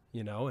guys,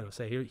 you know, and he'll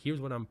say,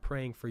 here's what I'm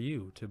praying for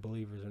you, to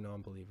believers or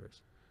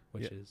non-believers,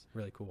 which is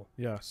really cool.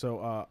 Yeah.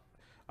 So,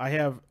 I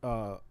have,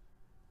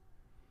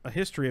 a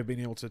history of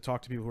being able to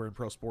talk to people who are in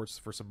pro sports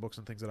for some books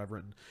and things that I've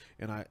written.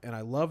 And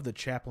I love the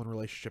chaplain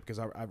relationship, because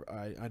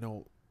I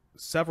know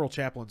several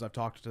chaplains. I've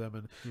talked to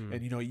them,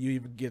 and you know, you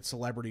even get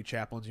celebrity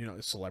chaplains, you know,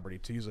 celebrity,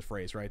 to use a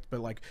phrase, right?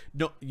 But like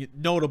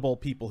notable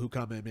people who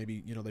come in,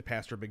 maybe, you know, they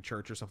pastor a big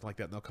church or something like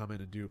that, and they'll come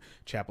in and do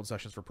chaplain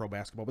sessions for pro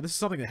basketball. But this is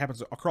something that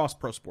happens across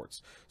pro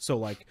sports. So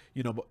like,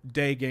 you know,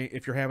 day game,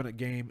 if you're having a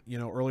game, you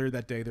know, earlier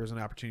that day, there's an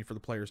opportunity for the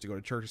players to go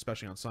to church,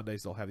 especially on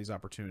Sundays. They'll have these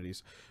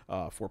opportunities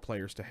for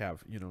players to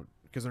have, you know,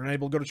 because they're not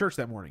able to go to church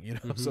that morning, you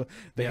know, so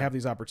they have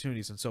these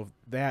opportunities. And so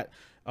that,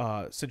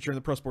 since you're in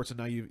the pro sports and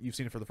now you've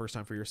seen it for the first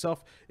time for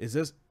yourself, is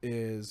this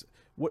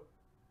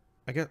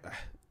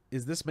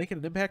making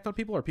an impact on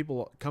people? Are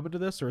people coming to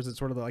this, or is it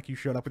sort of like you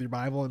showed up with your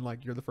Bible and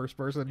like you're the first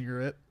person and you're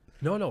it?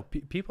 No,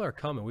 people are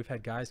coming. We've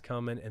had guys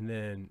coming, and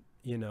then,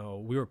 you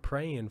know, we were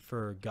praying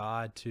for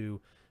God to,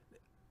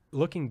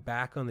 looking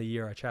back on the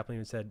year, our chaplain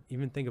even said,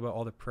 even think about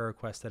all the prayer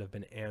requests that have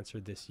been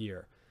answered this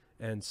year.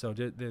 And so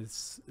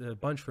there's a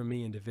bunch for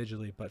me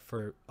individually, but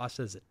for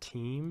us as a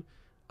team,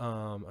 I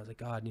was like,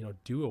 God, you know,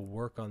 do a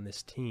work on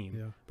this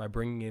team by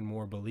bringing in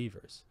more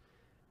believers.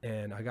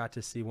 And I got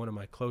to see one of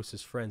my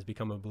closest friends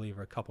become a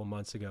believer a couple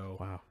months ago.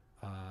 Wow.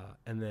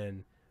 And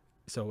then,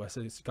 so I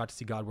got to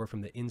see God work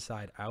from the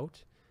inside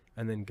out.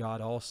 And then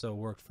God also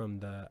worked from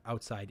the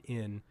outside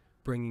in,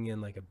 bringing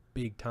in like a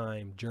big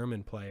time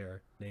German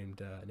player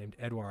named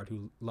Edward,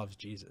 who loves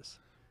Jesus.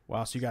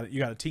 Wow. So you got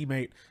a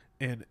teammate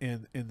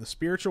in the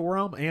spiritual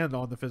realm and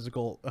on the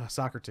physical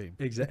soccer team.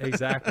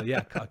 Exactly.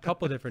 Yeah. A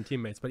couple of different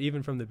teammates, but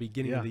even from the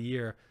beginning of the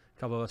year, a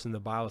couple of us in the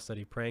Bible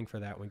study praying for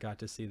that, we got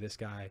to see this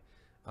guy,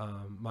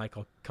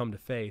 Michael, come to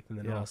faith, and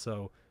then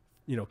also,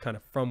 you know, kind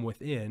of from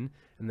within,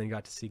 and then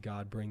got to see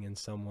God bring in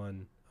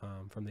someone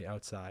from the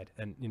outside.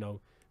 And, you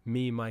know,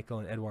 me, Michael,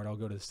 and Edward all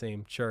go to the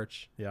same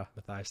church,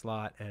 Matthias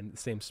Lot, and the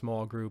same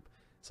small group.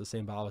 So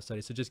same Bible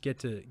study. So just get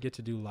to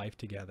do life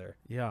together.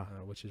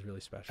 Which is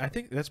really special. I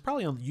think that's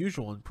probably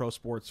unusual in pro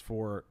sports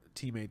for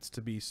teammates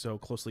to be so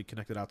closely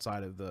connected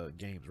outside of the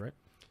games, right?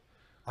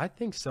 I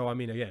think so. I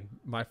mean, again,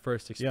 my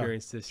first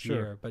experience this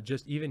year, but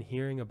just even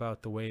hearing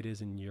about the way it is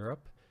in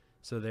Europe.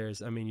 So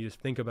there's, I mean, you just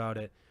think about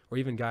it, or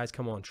even guys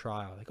come on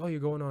trial, like, oh,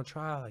 you're going on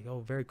trial, like, oh,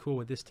 very cool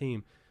with this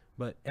team.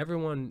 But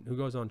everyone who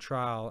goes on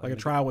trial, like a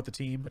trial with the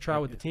team,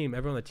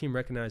 everyone on the team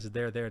recognizes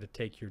they're there to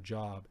take your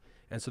job.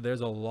 And so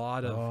there's a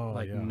lot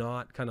of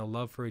not kind of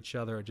love for each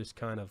other, or just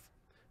kind of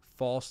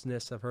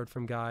falseness I've heard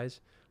from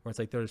guys, where it's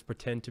like they'll just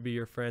pretend to be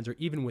your friends, or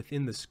even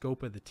within the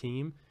scope of the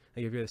team.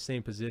 Like if you're in the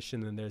same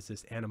position, then there's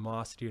this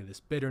animosity or this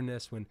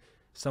bitterness when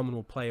someone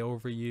will play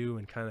over you,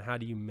 and kind of how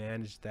do you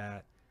manage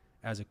that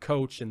as a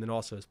coach and then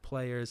also as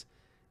players.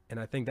 And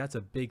I think that's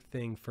a big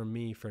thing for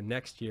me for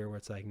next year, where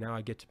it's like now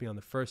I get to be on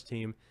the first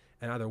team,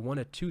 and either one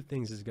of two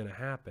things is going to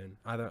happen.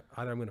 Either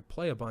I'm going to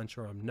play a bunch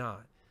or I'm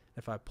not.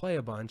 If I play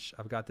a bunch,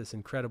 I've got this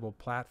incredible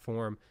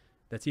platform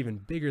that's even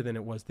bigger than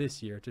it was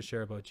this year to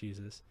share about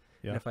Jesus.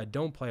 And if I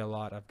don't play a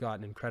lot, I've got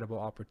an incredible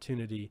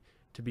opportunity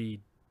to be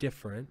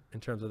different in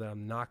terms of that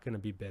I'm not going to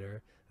be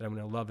bitter, that I'm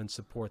going to love and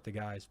support the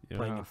guys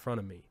playing in front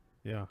of me.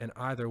 And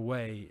either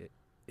way,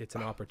 it's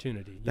an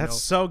opportunity.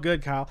 That's so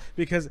good, Kyle,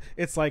 because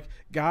it's like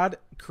God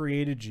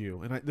created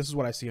you, and this is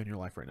what I see on your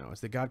life right now,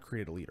 is that God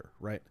created a leader,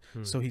 right?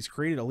 So he's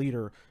created a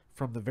leader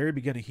from the very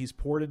beginning, he's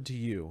poured into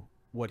you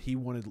what he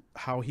wanted,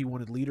 how he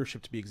wanted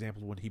leadership to be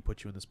exampled when he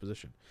put you in this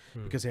position.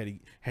 Because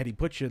had he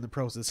put you in the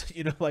process,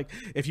 like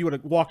if you would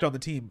have walked on the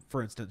team,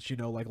 for instance,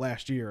 like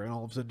last year, and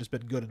all of a sudden just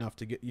been good enough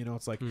to get,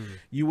 it's like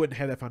you wouldn't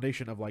have that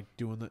foundation of like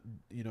doing the,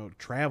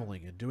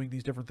 traveling and doing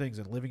these different things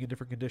and living in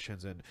different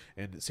conditions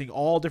and seeing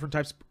all different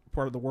types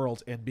part of the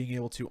world and being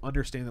able to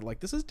understand that like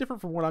this is different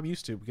from what I'm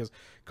used to, because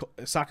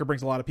soccer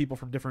brings a lot of people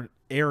from different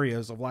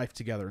areas of life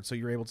together, and so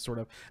you're able to sort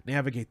of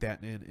navigate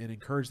that and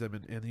encourage them,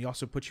 and he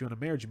also puts you in a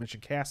marriage. You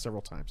mentioned Cass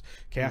several times.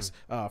 Cass,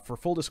 for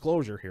full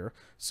disclosure here,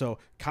 so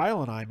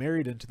Kyle and I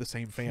married into the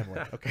same family.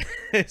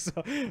 Okay.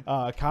 So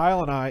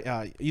Kyle and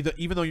I,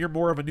 even though you're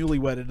more of a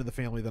newlywed into the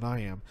family than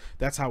I am,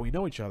 that's how we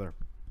know each other.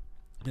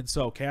 And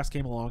so Cass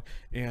came along,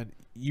 and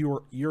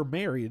you're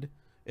married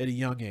at a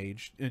young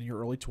age in your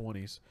early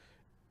 20s,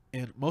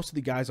 and most of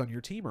the guys on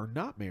your team are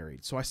not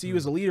married. So I see you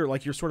as a leader,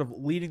 like you're sort of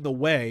leading the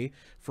way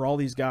for all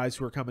these guys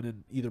who are coming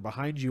in either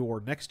behind you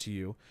or next to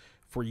you,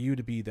 for you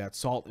to be that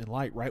salt and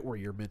light right where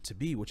you're meant to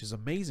be, which is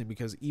amazing,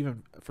 because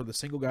even for the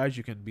single guys,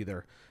 you can be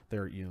their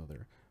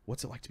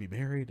what's it like to be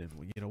married,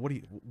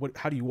 and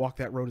how do you walk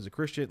that road as a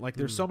Christian? Like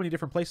there's so many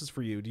different places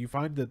for you. Do you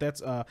find that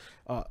that's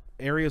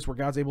areas where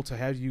God's able to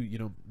have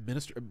you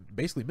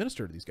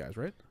minister to these guys,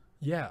 right?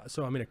 Yeah.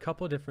 So I mean, a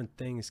couple of different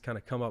things kind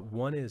of come up.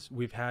 One is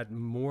we've had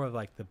more of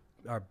like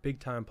our big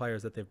time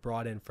players that they've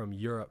brought in from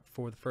Europe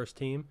for the first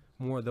team.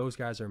 More of those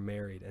guys are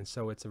married, and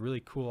so it's a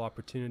really cool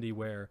opportunity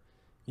where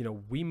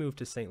we moved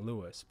to St.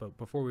 Louis, but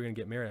before we were going to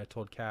get married, I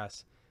told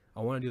Cass,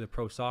 I want to do the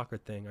pro soccer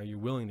thing. Are you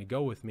willing to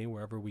go with me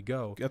wherever we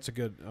go? That's a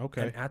good,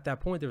 okay. And at that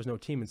point, there was no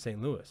team in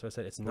St. Louis. So I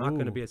said, it's not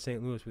going to be at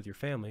St. Louis with your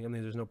family. I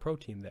mean, there's no pro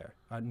team there.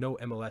 No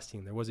MLS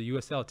team. There was a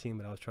USL team,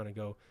 but I was trying to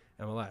go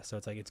MLS. So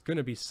it's like, it's going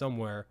to be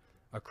somewhere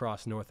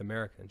across North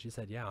America. And she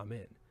said, yeah, I'm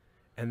in.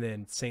 And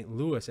then St.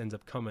 Louis ends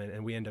up coming,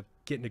 and we end up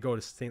getting to go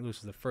to St. Louis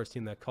was the first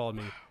team that called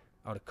me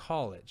out of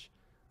college.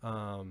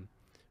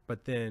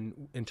 But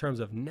then in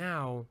terms of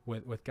now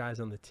with guys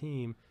on the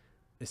team,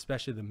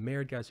 especially the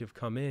married guys who have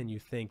come in, you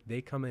think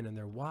they come in and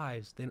their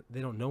wives,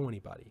 they don't know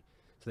anybody.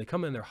 So they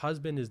come in, their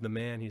husband is the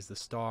man, he's the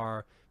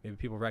star, maybe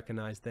people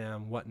recognize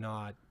them,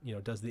 whatnot,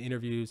 does the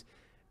interviews.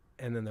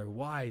 And then their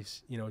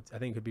wives, I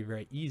think it could be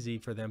very easy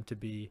for them to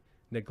be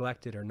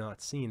neglected or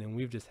not seen. And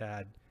we've just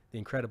had the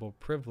incredible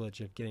privilege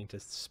of getting to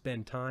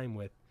spend time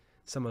with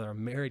some of our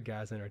married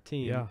guys on our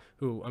team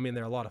who, I mean,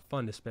 they're a lot of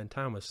fun to spend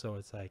time with. So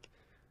it's like,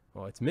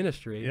 well, it's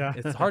ministry. Yeah.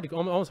 It's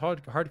almost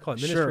hard to call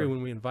it ministry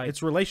when we invite.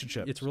 It's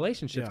relationship. It's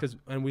relationships because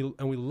and we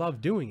love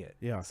doing it.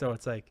 Yeah. So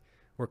it's like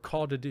we're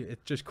called to do.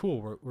 It's just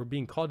cool. We're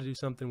being called to do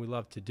something we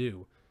love to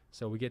do.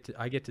 So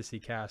I get to see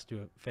Cass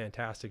do a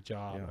fantastic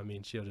job. Yeah. I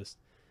mean, she'll just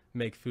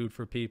make food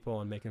for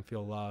people and make them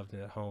feel loved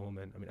and at home.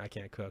 And I mean, I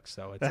can't cook,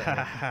 so it's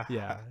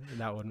yeah,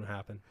 that wouldn't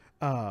happen.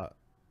 I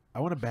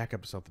want to back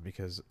up something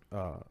because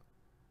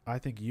I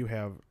think you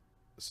have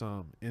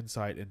some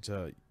insight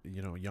into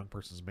a young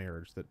person's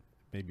marriage that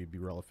maybe be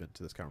relevant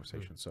to this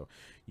conversation. So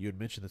you had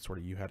mentioned that sort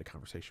of you had a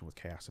conversation with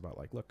Cass about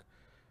like, look,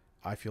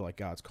 I feel like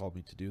God's called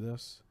me to do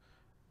this.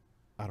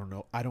 I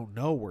don't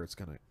know where it's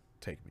going to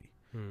take me.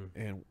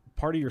 And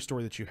part of your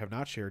story that you have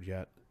not shared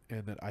yet,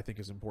 and that I think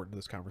is important to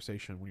this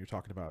conversation when you're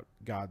talking about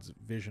God's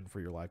vision for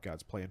your life,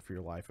 God's plan for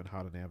your life, and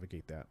how to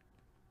navigate that,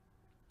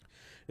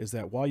 is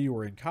that while you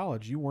were in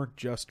college, you weren't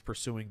just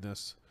pursuing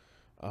this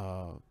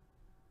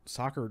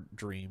soccer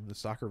dream, the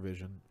soccer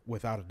vision,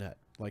 without a net.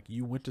 Like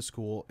you went to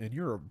school, and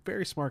you're a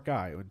very smart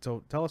guy. And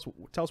so tell us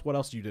what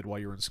else you did while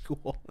you were in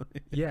school.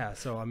 Yeah.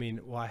 So I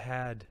mean, well,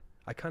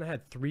 I kind of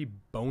had 3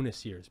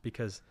 bonus years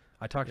because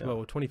I talked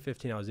about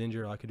 2015 I was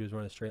injured. All I could do was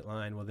run a straight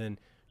line. Well, then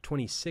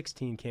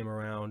 2016 came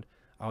around.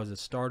 I was a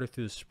starter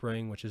through the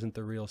spring, which isn't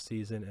the real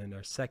season, and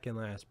our second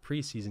last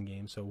preseason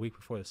game, so a week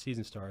before the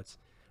season starts,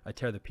 I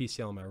tear the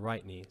PCL in my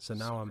right knee. So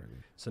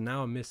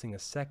now I'm missing a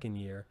second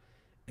year.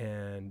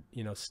 And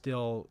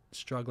still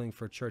struggling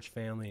for church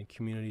family and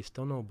community,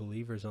 still no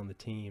believers on the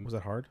team. Was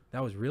that hard?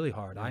 That was really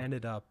hard. I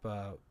ended up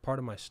part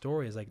of my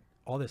story is like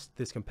all this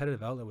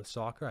competitive outlet with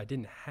soccer I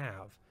didn't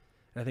have,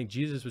 and I think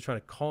Jesus was trying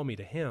to call me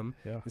to him.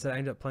 Instead I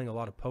ended up playing a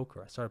lot of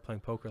poker. I started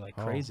playing poker like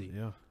crazy,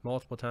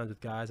 multiple times with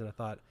guys, and I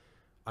thought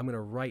I'm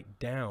gonna write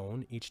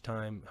down each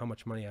time how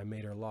much money I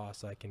made or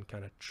lost so I can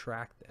kind of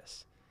track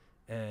this.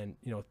 And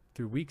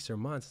through weeks or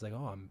months it's like,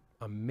 oh,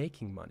 I'm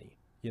making money,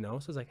 so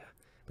it's like,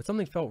 but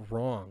something felt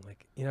wrong.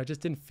 Like, it just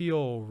didn't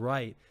feel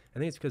right. I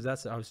think it's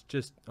because I was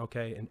just,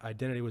 okay, and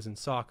identity was in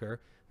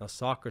soccer. Now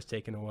soccer's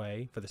taken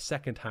away. For the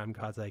second time,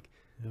 God's like,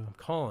 I'm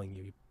calling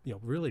you,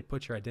 really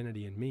put your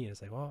identity in me. And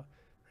it's like, well,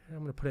 I'm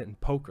going to put it in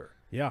poker.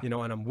 Yeah. And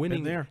I'm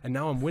winning there. And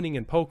now I'm winning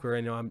in poker,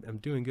 and, I'm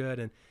doing good.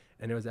 And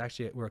it was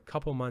actually, we're a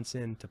couple months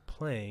into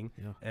playing,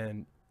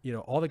 and,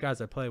 all the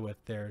guys I play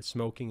with, they're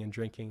smoking and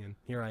drinking. And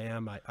here I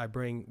am,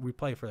 we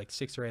play for like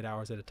 6 or 8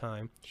 hours at a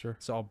time. Sure.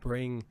 So I'll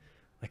bring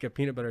like a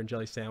peanut butter and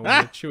jelly sandwich,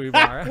 a Chewy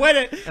bar. Quit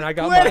it. And I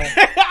got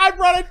I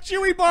brought a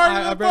Chewy bar.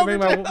 I brought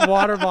my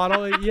water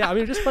bottle. Yeah, I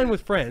mean, just playing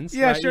with friends.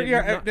 Yeah, right?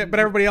 sure. But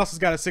everybody else has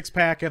got a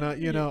 6-pack and a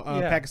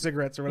pack of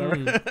cigarettes or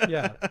whatever.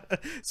 Yeah.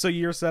 So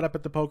you're set up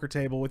at the poker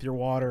table with your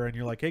water, and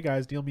you're like, "Hey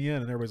guys, deal me in,"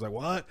 and everybody's like,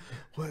 "What?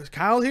 Is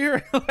Kyle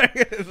here?"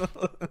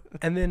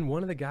 And then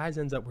one of the guys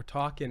ends up, we're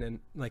talking, and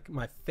like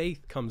my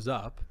faith comes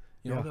up.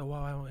 You know, I go,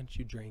 well, why don't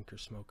you drink or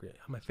smoke?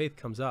 My faith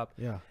comes up.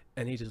 Yeah.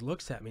 And he just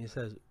looks at me and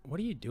says, "What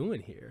are you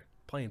doing here,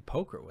 playing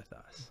poker with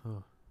us?"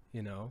 Huh.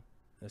 You know,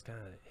 it's kind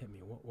of hit me.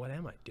 What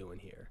am I doing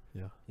here?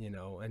 Yeah. You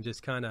know, and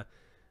just kind of,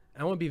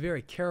 I want to be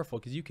very careful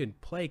because you can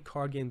play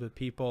card games with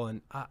people,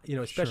 and you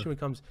know, especially when it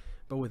comes,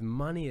 but with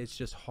money, it's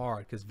just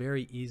hard because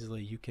very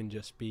easily you can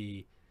just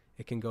be.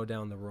 It can go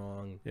down the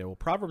wrong. Yeah, well,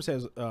 Proverbs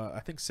has, I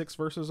think, 6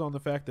 verses on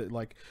the fact that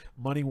like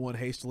money won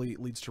hastily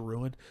leads to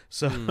ruin.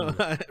 So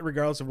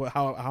regardless of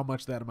how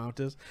much that amount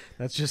is,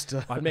 that's just.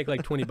 I'd make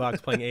like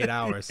 $20 playing 8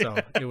 hours, so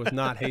it was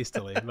not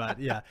hastily, but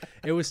yeah,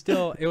 it was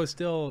still.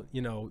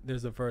 You know,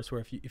 there's a verse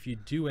where if you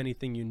do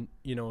anything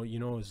you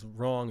know is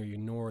wrong, or you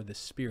ignore the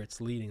Spirit's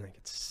leading, like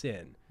it's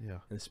sin. Yeah.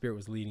 And the Spirit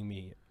was leading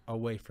me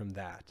away from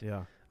that.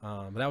 Yeah.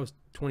 But that was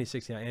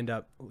 2016. I end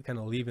up kind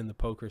of leaving the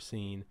poker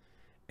scene.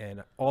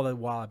 And all the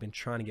while I've been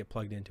trying to get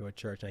plugged into a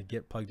church, and I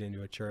get plugged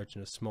into a church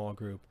in a small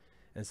group.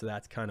 And so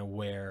that's kind of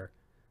where,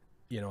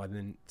 you know, I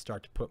then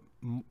start to put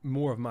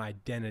more of my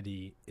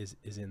identity is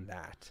in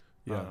that.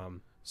 Yeah.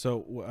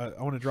 So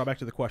I want to draw back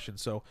to the question.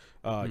 So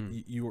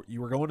you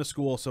were going to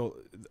school. So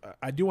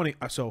I do want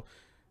to, so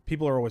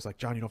people are always like,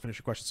 "John, you don't finish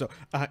your question." So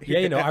yeah,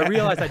 you know, I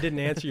realized I didn't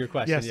answer your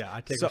question. Yes. Yeah, I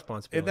take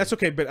responsibility. And that's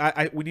okay,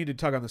 but we need to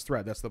tug on this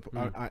thread. That's the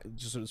I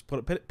just put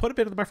a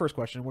pin in my first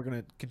question. We're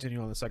going to continue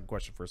on the second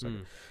question for a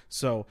second.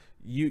 So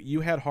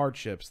you had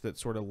hardships that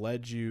sort of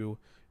led you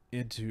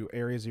into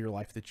areas of your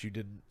life that you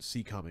didn't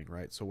see coming,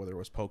 right? So whether it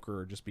was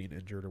poker or just being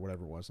injured or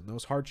whatever it was, and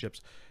those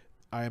hardships,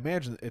 I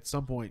imagine at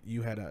some point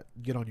you had a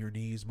get on your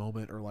knees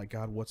moment, or like,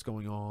 "God, what's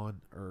going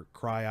on?" or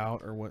cry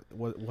out, or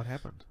what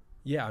happened?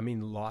 Yeah, I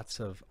mean,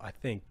 I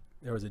think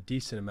there was a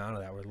decent amount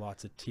of that with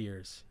lots of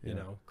tears, you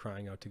know,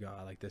 crying out to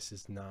God, like, this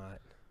is not.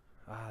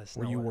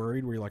 Were you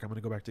worried? Were you like, "I'm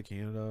going to go back to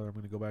Canada. I'm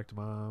going to go back to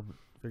mom,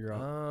 figure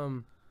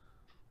out"?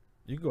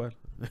 You can go ahead.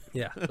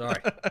 Yeah,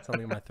 sorry,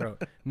 something in my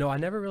throat. No, I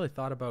never really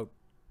thought about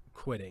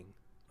quitting.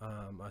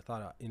 I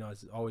thought, you know, I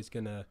was always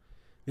gonna.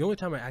 The only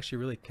time I actually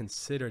really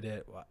considered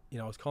it, you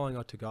know, I was calling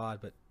out to God,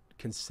 but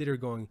considered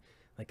going,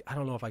 like, I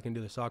don't know if I can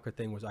do the soccer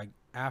thing. Was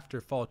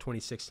after fall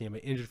 2016, I'm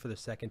injured for the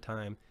second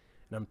time.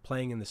 And I'm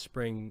playing in the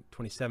spring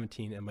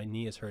 2017, and my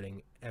knee is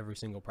hurting every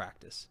single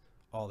practice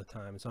all the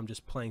time. So I'm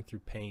just playing through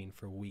pain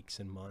for weeks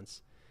and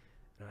months.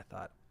 And I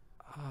thought,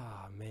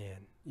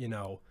 man, you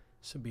know,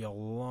 this would be a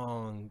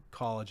long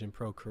college and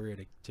pro career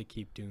to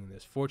keep doing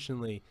this.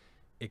 Fortunately,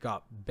 it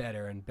got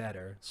better and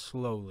better,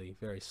 slowly,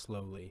 very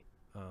slowly.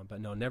 But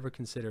no, never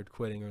considered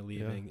quitting or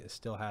leaving. Yeah.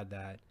 Still had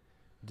that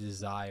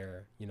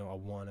desire, you know, I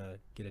want to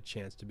get a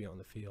chance to be on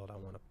the field. I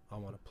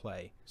want to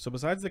play. So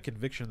besides the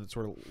conviction that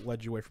sort of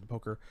led you away from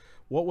poker,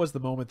 what was the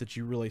moment that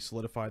you really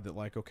solidified that,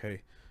 like,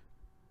 okay,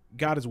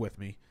 God is with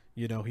me.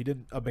 You know, he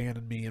didn't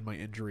abandon me in my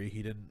injury.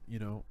 He didn't, you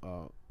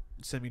know,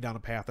 send me down a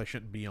path I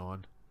shouldn't be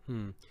on.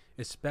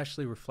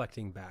 Especially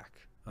reflecting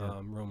back.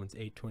 Romans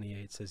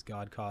 8:28 says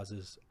God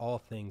causes all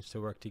things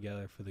to work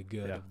together for the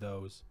good of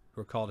those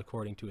who are called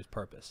according to his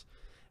purpose.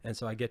 And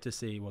so I get to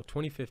see, well,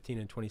 2015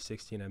 and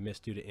 2016 I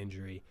missed due to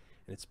injury,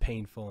 and it's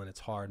painful and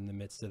it's hard in the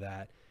midst of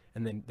that.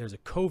 And then there's a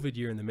COVID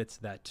year in the midst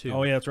of that too.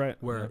 Oh yeah, that's right.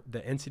 Where the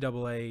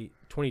NCAA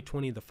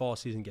 2020, the fall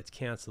season gets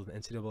canceled. The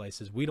NCAA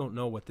says, we don't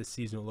know what this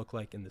season will look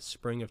like in the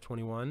spring of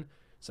 21.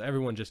 So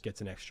everyone just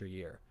gets an extra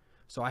year.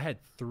 So I had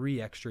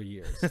 3 extra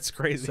years. That's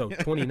crazy. So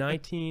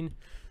 2019,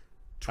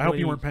 I hope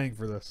you weren't paying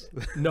for this.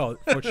 No,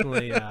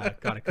 fortunately,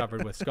 got it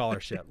covered with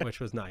scholarship, which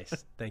was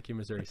nice. Thank you,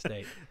 Missouri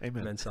State.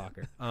 Amen. Men's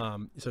soccer.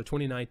 So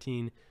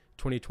 2019,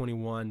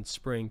 2021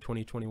 spring,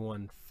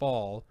 2021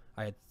 fall,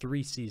 I had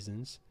 3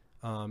 seasons.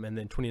 And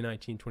then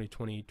 2019,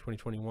 2020,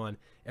 2021,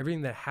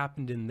 everything that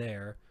happened in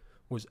there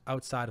was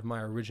outside of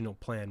my original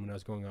plan when I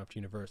was going off to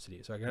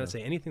university. So I got to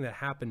say, anything that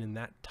happened in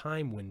that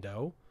time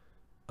window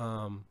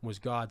was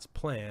God's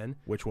plan,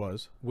 which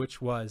was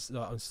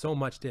so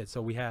much did.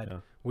 So we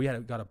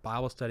had got a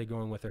Bible study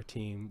going with our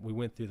team. We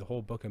went through the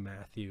whole book of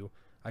Matthew.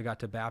 I got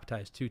to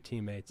baptize 2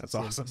 teammates. That's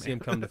awesome. See him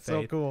come to faith.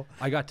 So cool.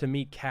 I got to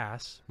meet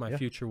Cass, my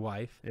future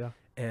wife. Yeah.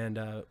 And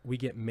we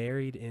get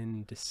married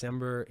in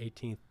December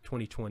 18th,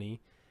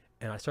 2020.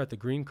 And I start the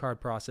green card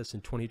process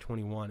in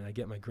 2021. And I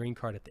get my green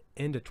card at the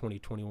end of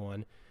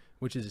 2021,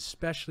 which is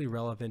especially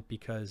relevant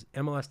because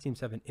MLS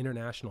teams have an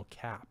international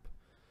cap.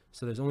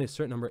 So there's only a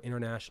certain number of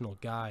international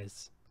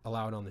guys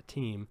allowed on the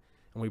team.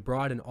 And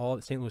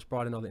St. Louis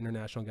brought in all the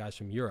international guys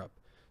from Europe.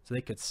 So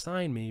they could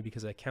sign me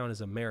because I count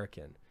as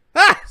American.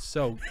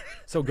 So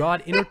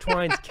God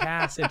intertwines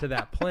Cass into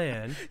that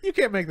plan. You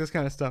can't make this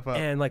kind of stuff up.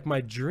 And like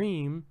my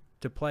dream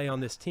to play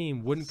on this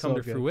team wouldn't come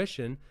to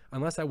fruition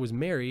unless I was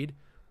married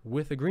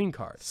with a green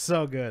card.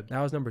 So good.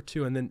 That was number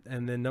 2. And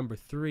then number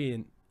 3,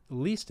 and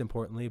least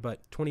importantly, but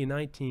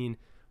 2019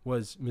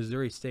 was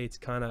Missouri State's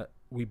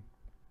we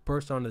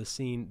burst onto the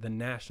scene, the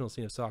national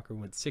scene of soccer.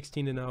 We went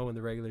 16-0 in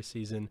the regular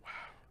season,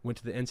 went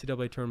to the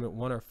NCAA tournament,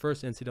 won our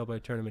first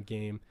NCAA tournament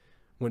game,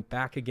 went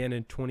back again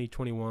in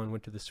 2021,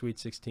 went to the Sweet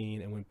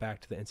 16, and went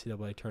back to the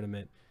NCAA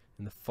tournament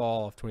in the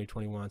fall of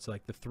 2021. So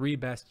like the 3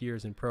 best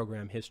years in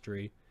program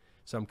history.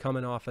 So I'm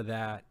coming off of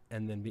that,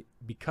 and then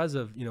because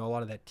of a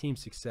lot of that team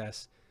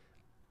success,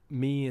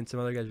 me and some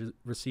other guys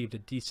received a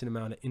decent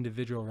amount of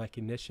individual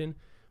recognition,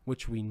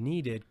 which we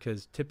needed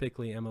because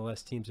typically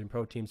MLS teams and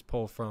pro teams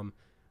pull from,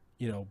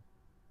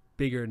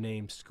 bigger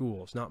name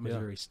schools, not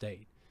Missouri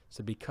State.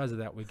 So because of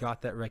that, we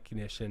got that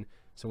recognition.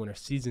 So when our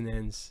season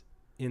ends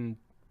in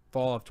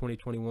fall of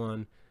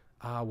 2021,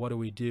 what do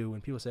we do?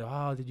 When people say,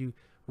 "Oh, did you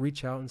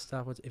reach out and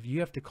stuff?" If you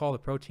have to call the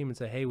pro team and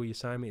say, "Hey, will you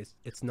sign me?"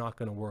 It's not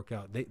going to work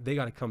out. They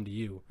got to come to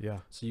you. Yeah.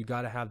 So you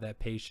got to have that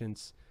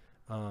patience.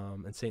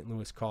 And St.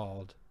 Louis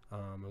called,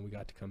 and we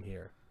got to come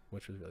here,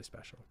 which was really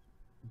special.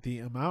 The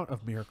amount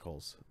of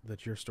miracles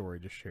that your story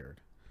just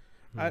shared,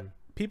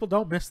 people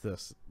don't miss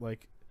this.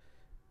 Like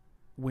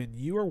when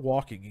you are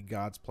walking in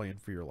God's plan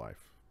for your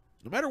life,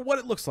 no matter what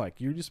it looks like.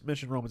 You just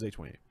mentioned Romans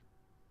 8:28.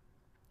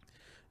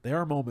 There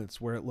are moments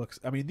where it looks,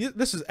 I mean,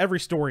 this is every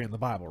story in the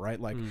Bible, right?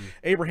 Like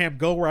Abraham,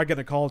 go where I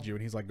gonna called you.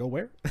 And he's like, go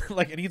where?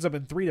 Like, and he ends up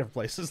in 3 different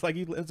places. Like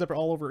he ends up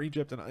all over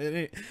Egypt. And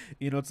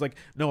it's like,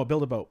 no,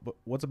 build a boat. But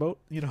what's a boat?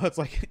 It's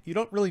like, you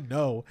don't really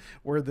know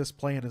where this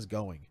plan is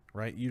going,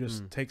 right? You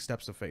just take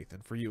steps of faith.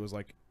 And for you, it was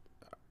like,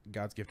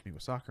 God's gifted me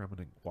with soccer. I'm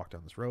going to walk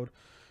down this road.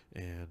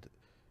 And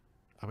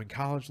I'm in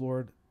college,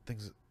 Lord.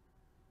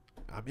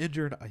 I'm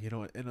injured,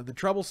 and the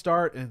troubles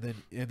start. And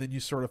then you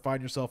sort of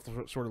find yourself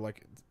sort of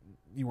like,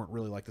 you weren't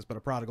really like this, but a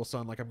prodigal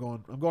son, like I'm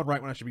going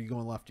right when I should be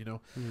going left,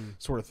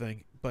 sort of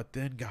thing. But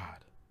then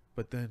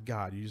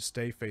God, you just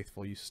stay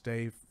faithful. You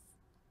stay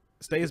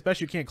as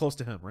best you can close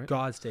to him, right?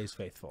 God stays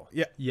faithful.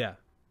 Yeah. Yeah.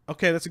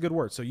 Okay, that's a good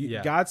word. So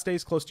God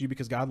stays close to you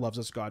because God loves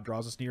us. God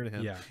draws us near to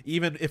him. Yeah.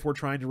 Even if we're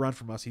trying to run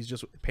from us, he's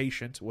just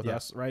patient with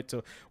us, right?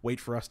 To wait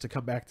for us to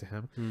come back to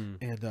him.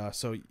 And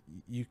so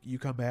you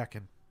come back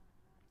and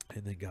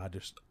then God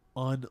just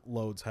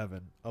unloads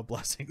heaven of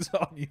blessings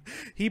on you.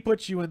 He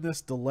puts you in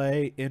this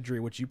delay injury,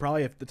 which you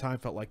probably at the time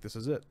felt like, this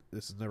is it.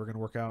 This is never going to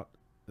work out.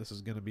 This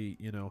is going to be,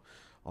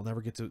 I'll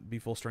never get to be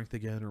full strength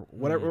again, or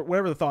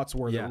whatever the thoughts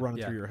were that were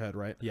running through your head,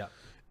 right? Yeah.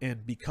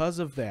 And because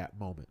of that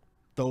moment,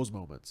 those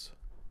moments,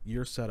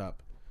 you're set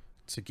up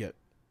to get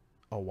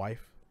a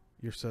wife.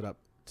 You're set up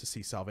to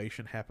see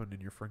salvation happen in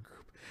your friend group.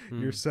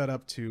 You're set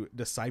up to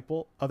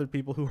disciple other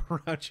people who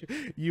are around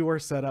you. You are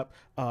set up.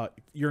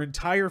 Your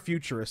entire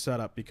future is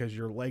set up because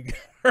your leg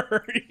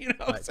hurt.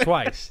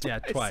 Twice. Yeah,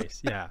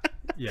 twice. Yeah.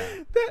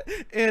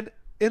 And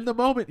in the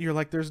moment, you're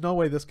like, "There's no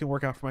way this can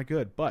work out for my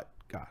good," but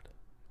God.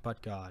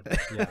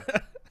 Yeah.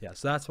 Yeah.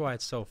 So that's why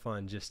it's so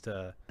fun just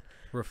to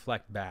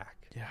reflect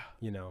back. Yeah.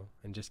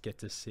 And just get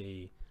to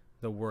see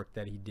the work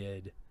that he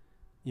did,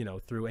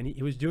 through, and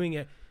he was doing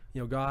it.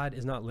 God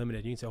is not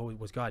limited. You can say, "Oh,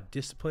 was God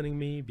disciplining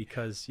me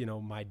because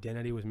my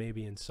identity was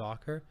maybe in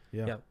soccer?"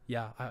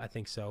 Yeah, I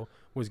think so.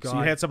 Was God? So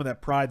you had some of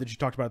that pride that you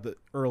talked about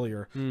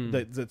earlier,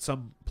 that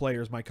some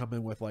players might come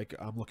in with, like,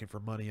 "I'm looking for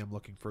money. I'm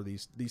looking for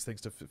these things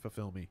to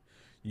fulfill me."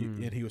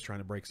 And he was trying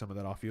to break some of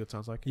that off you. It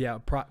sounds like. Yeah,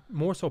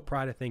 more so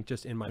pride. I think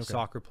just in my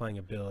soccer playing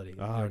ability.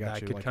 I got I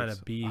you. could like kind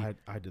of be.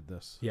 I did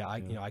this. Yeah,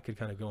 I could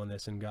kind of go on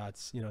this, and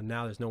God's.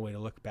 Now there's no way to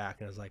look back,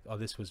 and I was like, "Oh,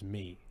 this was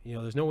me."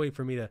 There's no way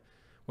for me to.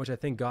 Which I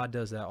think God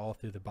does that all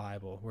through the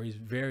Bible, where he's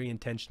very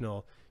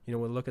intentional.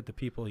 We'll look at the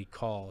people he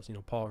calls.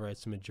 Paul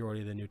writes the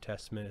majority of the New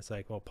Testament. It's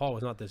like, well, Paul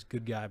was not this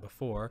good guy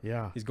before.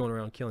 Yeah. He's going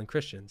around killing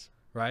Christians,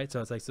 right?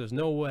 So it's like, so there's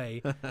no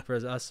way for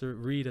us to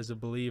read as a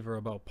believer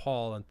about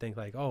Paul and think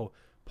like, oh,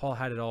 Paul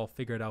had it all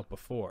figured out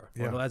before.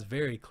 Well, no, that's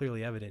very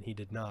clearly evident he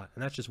did not.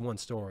 And that's just one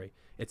story.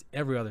 It's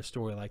every other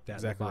story like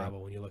that in the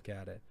Bible when you look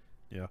at it.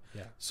 Yeah.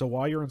 So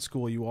while you're in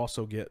school, you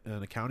also get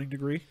an accounting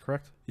degree,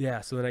 correct?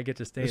 Yeah. So then I get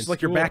to stay in school. It's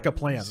like your backup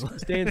plan.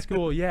 Stay in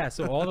school. Yeah.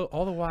 So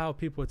all the while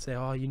people would say,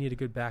 "Oh, you need a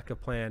good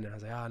backup plan." And I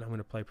was like, "Oh, no, I'm going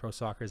to play pro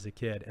soccer as a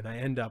kid." And I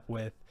end up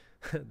with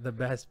the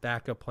best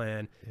backup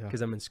plan because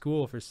I'm in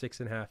school for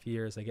 6.5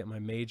 years. I get my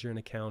major in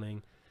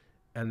accounting.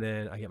 And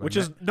then I get my which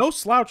is no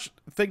slouch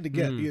thing to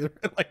get either.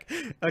 Like,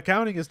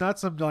 accounting is not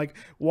some like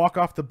walk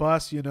off the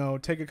bus,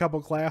 take a couple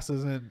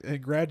classes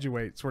and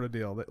graduate sort of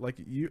deal. Like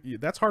you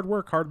that's hard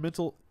work, hard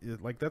mental.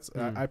 Like that's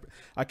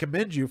I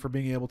commend you for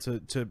being able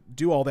to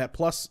do all that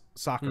plus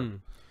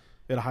soccer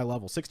at a high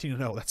level.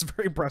 16-0. That's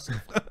very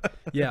impressive.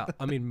 Yeah,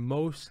 I mean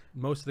most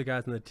of the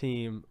guys on the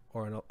team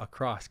or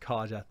across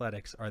college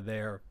athletics are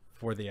there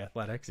for the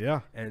athletics.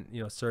 Yeah, and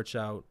search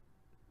out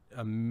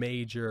a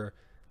major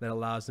that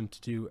allows them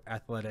to do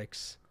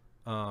athletics,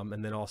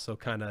 and then also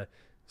kind of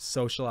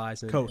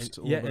socialize and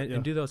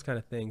and do those kind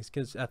of things,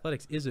 because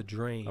athletics is a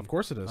drain. Of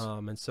course it is.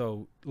 And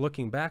so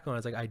looking back on it,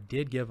 it's like I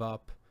did give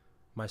up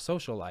my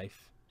social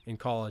life in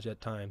college at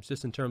times,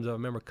 just in terms of I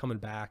remember coming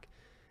back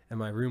and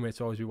my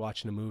roommates would always be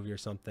watching a movie or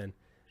something,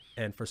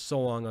 and for so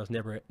long I was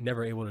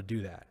never able to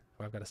do that.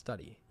 I've got to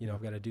study,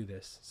 I've got to do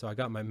this. So I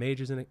got my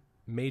majors in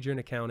major in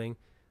accounting.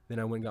 Then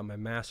I went and got my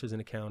master's in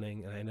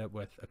accounting, and I ended up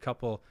with a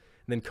couple.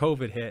 And then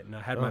COVID hit, and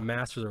I had my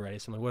master's already.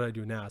 So I'm like, what do I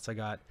do now? So I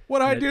got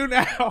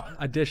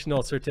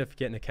additional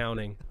certificate in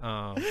accounting.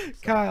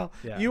 Kyle,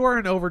 you are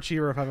an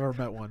overachiever if I've ever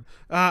met one.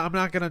 I'm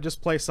not going to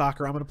just play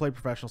soccer. I'm going to play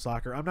professional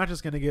soccer. I'm not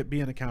just going to be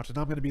an accountant.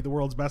 I'm going to be the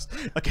world's best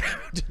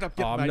accountant.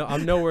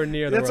 I'm nowhere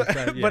near the world's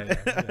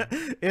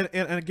best. And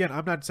again,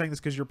 I'm not saying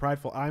this because you're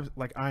prideful.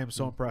 I am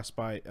so impressed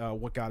by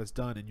what God has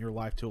done in your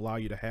life to allow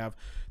you to have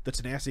the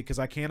tenacity, because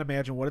I can't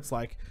imagine what it's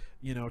like,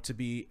 to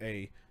be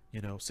a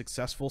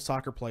successful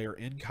soccer player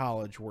in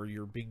college, where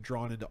you're being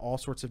drawn into all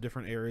sorts of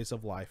different areas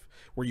of life,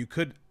 where you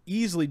could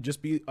easily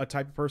just be a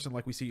type of person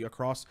like we see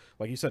across,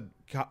 like you said,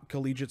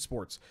 collegiate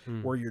sports,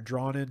 where you're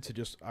drawn into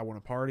just, I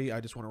want to party, I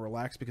just want to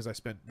relax because I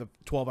spent the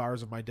 12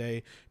 hours of my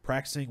day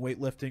practicing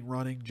weightlifting,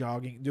 running,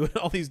 jogging, doing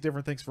all these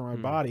different things for my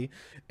body,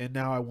 and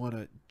now I want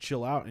to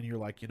chill out. And you're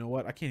like, you know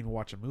what, I can't even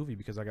watch a movie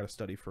because I got to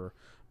study for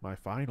my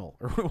final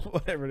or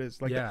whatever it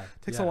is. Like, it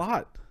takes a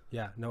lot.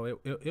 Yeah, no,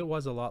 it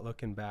was a lot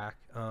looking back.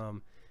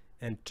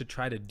 And to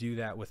try to do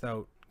that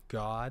without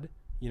God,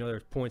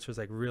 there's points where it's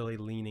like really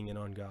leaning in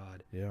on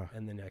God. Yeah.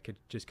 And then I could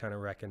just kind of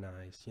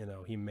recognize,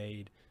 he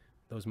made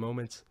those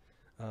moments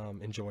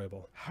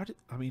enjoyable.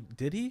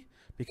 Did he?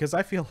 Because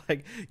I feel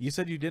like you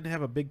said you didn't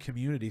have a big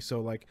community.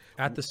 So like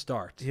at the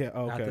start. Yeah.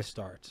 Okay. At the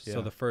start. Yeah.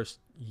 So the first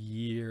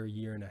year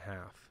and a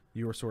half.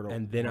 You were sort of.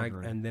 And then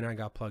I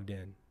got plugged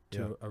in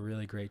to a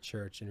really great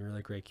church and a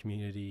really great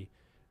community,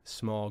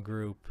 small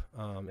group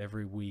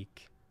every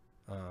week.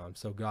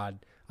 So God,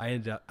 I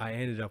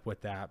ended up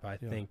with that, but I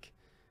think,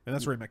 and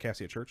that's where you met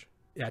Cassie at church.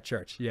 Yeah,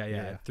 church.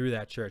 Yeah. Through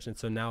that church. And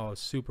so now I was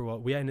super well.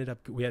 We had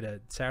a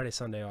Saturday,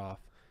 Sunday off.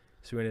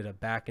 So we ended up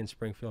back in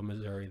Springfield,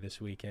 Missouri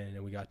this weekend,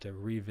 and we got to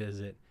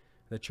revisit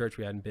the church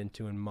we hadn't been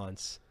to in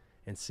months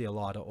and see a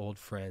lot of old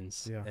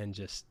friends and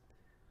just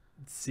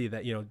see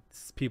that,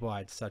 people I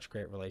had such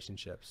great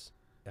relationships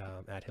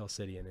at Hill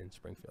City and in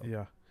Springfield.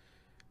 Yeah.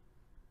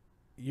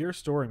 Your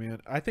story, man,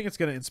 I think it's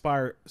going to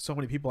inspire so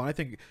many people. And I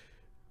think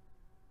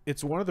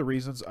it's one of the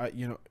reasons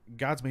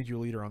God's made you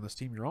a leader on this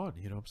team you're on.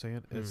 You know what I'm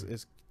saying?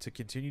 Is to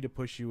continue to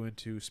push you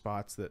into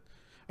spots that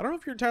I don't know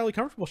if you're entirely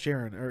comfortable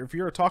sharing, or if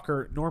you're a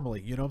talker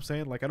normally. You know what I'm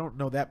saying? Like, I don't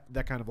know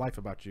that kind of life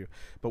about you.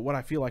 But what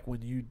I feel like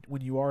when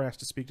you are asked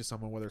to speak to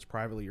someone, whether it's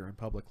privately or in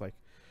public, like,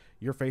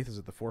 your faith is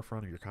at the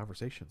forefront of your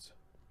conversations.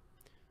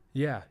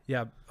 Yeah.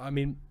 I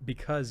mean,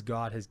 because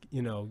God has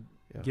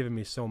given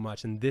me so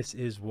much, and this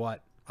is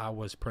what I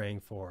was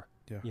praying for.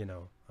 Yeah.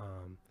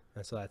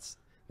 And so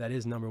that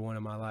is number one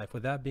in my life.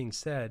 With that being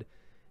said,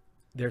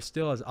 there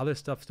still, as other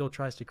stuff still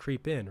tries to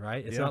creep in,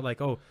 right? It's not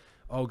like, oh,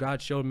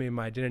 God showed me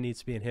my identity needs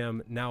to be in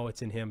him. Now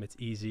it's in him. It's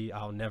easy.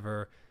 I'll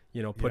never,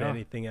 put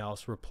anything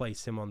else,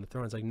 replace him on the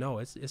throne. It's like, no,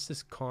 it's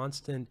this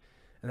constant.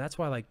 And that's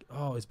why, like,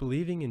 is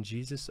believing in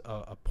Jesus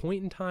a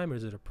point in time, or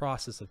is it a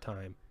process of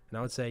time? And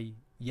I would say,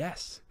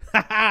 yes.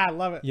 I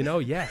love it.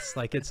 Yes.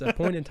 Like, it's a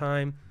point in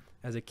time.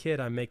 As a kid,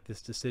 I make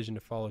this decision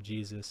to follow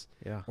Jesus.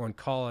 Yeah. Or in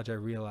college, I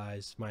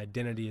realize my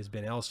identity has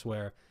been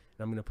elsewhere,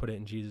 and I'm going to put it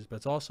in Jesus. But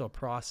it's also a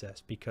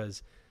process,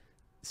 because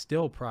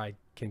still pride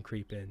can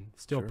creep in.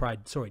 Still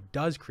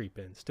does creep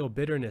in. Still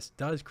bitterness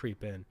does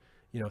creep in.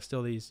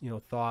 Still these,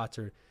 thoughts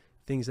or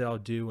things that I'll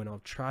do, and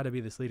I'll try to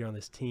be this leader on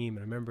this team.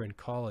 And I remember in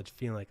college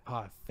feeling like,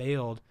 I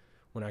failed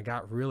when I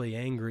got really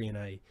angry and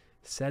I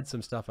said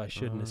some stuff I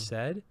shouldn't have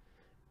said.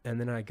 And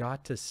then I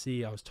got to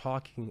see, I was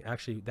talking,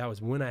 actually, that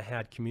was when I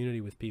had community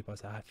with people. I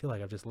said, I feel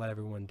like I've just let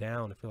everyone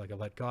down. I feel like I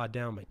let God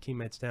down, my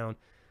teammates down.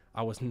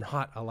 I was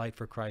not a light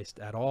for Christ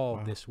at all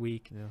this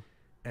week. Yeah.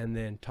 And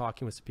then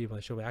talking with some people,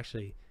 they showed me,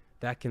 actually,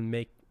 that can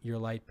make your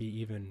light be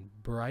even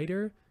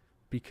brighter,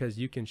 because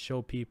you can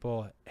show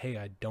people, hey,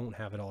 I don't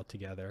have it all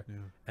together. Yeah.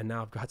 And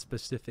now I've got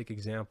specific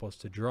examples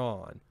to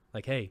draw on.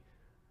 Like, hey,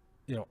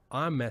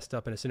 I'm messed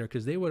up and a sinner,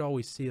 because they would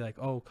always see, like,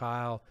 oh,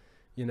 Kyle,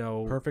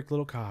 perfect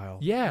little Kyle.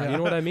 Yeah, you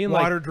know what I mean?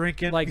 Water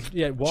drinking.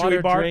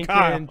 Water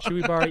drinking,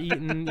 chewy bar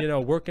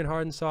eating, working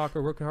hard in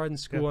soccer, working hard in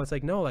school. And it's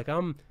like, no, like,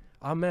 I'm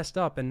messed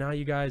up. And now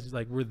you guys,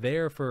 like, we're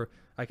there for,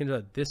 I can do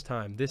it this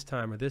time,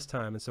 or this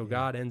time. And so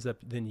God ends up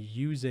then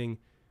using,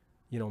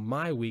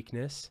 my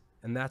weakness.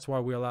 And that's why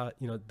we allow,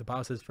 the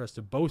Bible says for us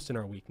to boast in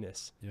our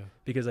weakness. Yeah.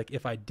 Because, like,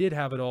 if I did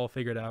have it all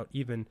figured out,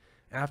 even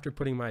after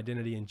putting my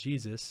identity in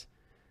Jesus,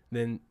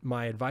 then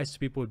my advice to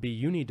people would be,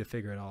 you need to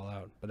figure it all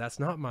out. But that's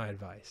not my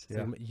advice.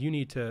 Yeah. You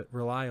need to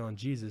rely on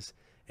Jesus,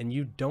 and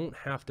you don't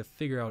have to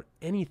figure out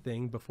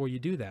anything before you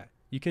do that.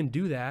 You can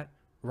do that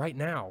right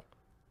now,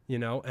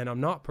 and I'm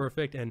not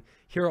perfect. And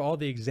here are all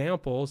the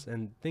examples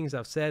and things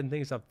I've said and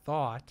things I've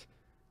thought,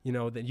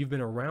 that you've been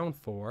around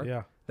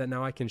for, that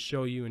now I can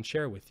show you and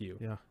share with you.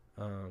 Yeah.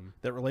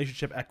 That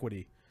relationship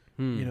equity.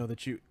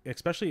 That you,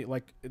 especially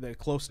like the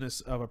closeness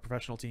of a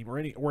professional team or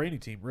any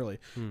team really,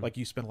 like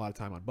you spend a lot of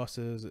time on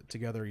buses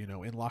together,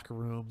 in locker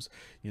rooms,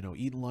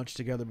 eating lunch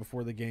together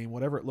before the game,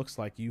 whatever it looks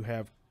like. You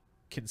have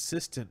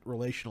consistent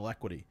relational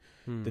equity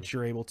that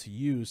you're able to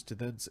use to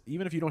then,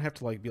 even if you don't have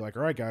to like be like,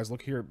 all right guys,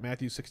 look here,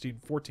 Matthew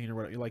 16:14 or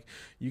whatever, like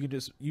you can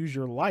just use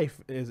your life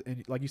as,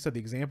 and like you said, the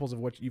examples of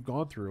what you've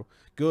gone through,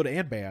 good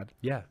and bad,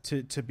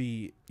 to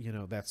be, you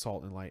know, that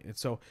salt and light. And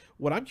so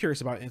what I'm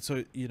curious about, and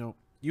so, you know,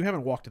 you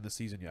haven't walked in the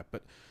season yet,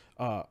 but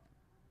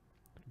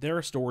there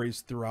are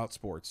stories throughout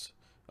sports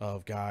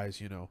of guys,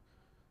 you know,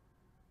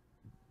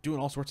 doing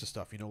all sorts of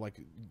stuff, you know, like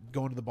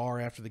going to the bar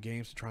after the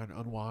games to try and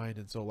unwind.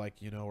 And so like,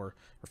 you know, or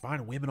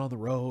finding women on the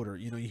road, or,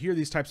 you know, you hear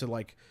these types of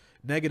like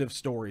negative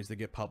stories that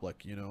get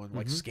public, you know, and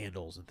like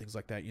scandals and things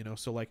like that, you know.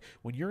 So like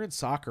when you're in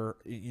soccer,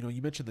 you know,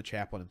 you mentioned the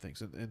chaplain and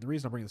things, and the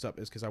reason I'm bringing this up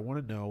is because I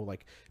want to know,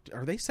 like,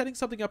 are they setting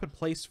something up in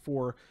place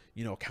for,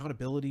 you know,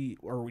 accountability,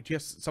 or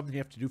just something you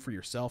have to do for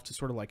yourself to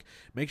sort of like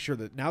make sure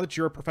that now that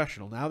you're a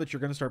professional, now that you're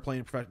going to start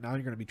playing professional, now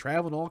you're going to be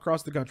traveling all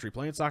across the country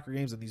playing soccer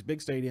games in these big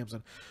stadiums,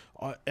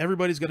 and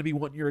everybody's going to be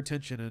wanting your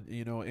attention, and,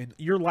 you know, and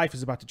your life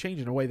is about to change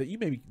in a way that you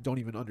maybe don't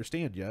even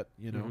understand yet,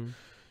 you know.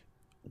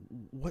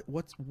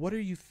 What are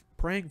you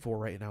praying for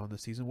right now in the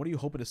season? What are you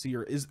hoping to see,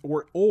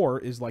 or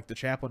is like the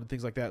chaplain and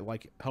things like that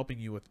like helping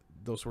you with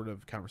those sort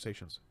of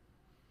conversations?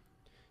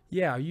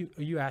 Yeah, are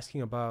you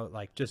asking about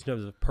like just in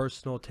terms of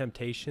personal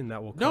temptation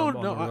that will come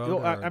on the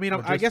road? I mean,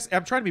 I guess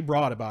I'm trying to be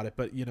broad about it,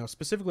 but, you know,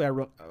 specifically,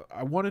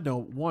 I want to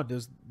know, one,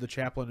 does the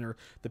chaplain or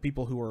the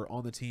people who are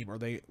on the team, are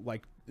they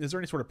like, is there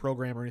any sort of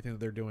program or anything that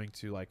they're doing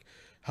to like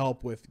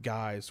help with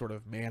guys sort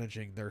of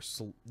managing their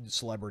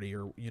celebrity,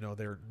 or, you know,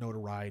 their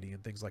notoriety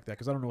and things like that?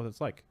 Because I don't know what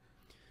it's like.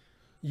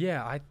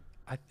 Yeah,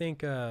 I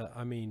think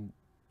I mean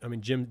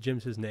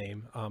Jim's his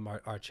name,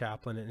 our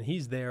chaplain, and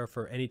he's there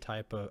for any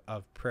type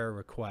of prayer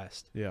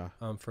request.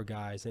 For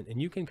guys,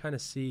 and you can kind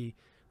of see,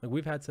 like,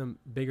 we've had some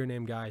bigger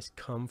name guys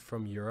come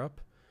from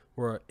Europe,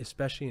 where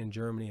especially in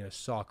Germany, a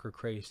soccer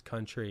crazed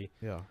country.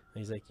 And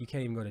he's like, you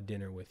can't even go to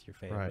dinner with your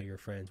family, your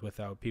friends,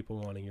 without people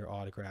wanting your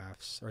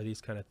autographs or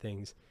these kind of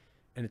things,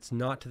 and it's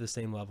not to the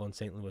same level in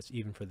St. Louis,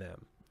 even for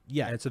them.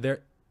 And so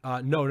they're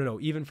no,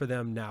 even for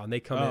them now, and they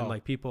come in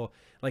like people,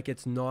 like,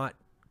 it's not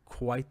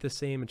quite the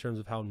same in terms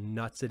of how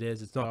nuts it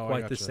is. It's not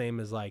quite the same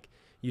as like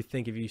you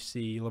think if you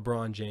see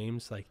LeBron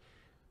James, like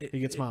he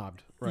gets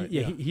mobbed, right?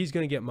 He's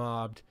going to get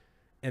mobbed,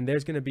 and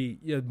there's going to be,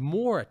 you know,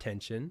 more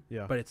attention,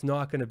 but it's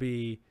not going to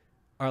be,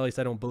 or at least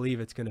I don't believe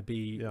it's going to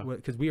be,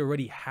 because we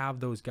already have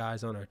those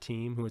guys on our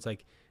team who it's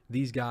like,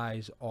 these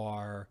guys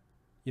are,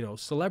 you know,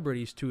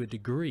 celebrities to a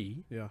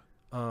degree,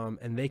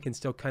 and they can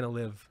still kind of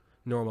live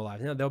normal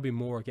lives. Now, there'll be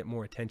get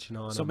more attention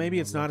on. So maybe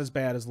it's not as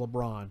bad as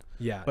LeBron.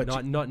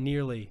 But not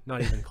nearly,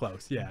 not even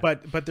close.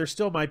 But there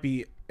still might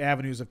be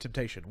avenues of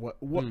temptation.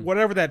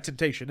 Whatever that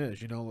temptation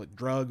is, you know, like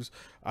drugs.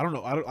 I don't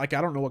know. I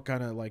don't know what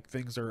kind of like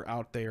things are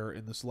out there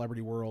in the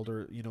celebrity world,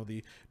 or, you know,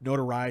 the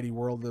notoriety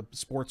world, the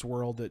sports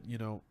world, that, you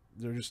know,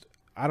 they're just,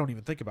 I don't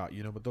even think about,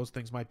 you know, but those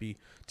things might be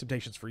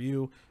temptations for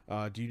you.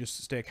 Do you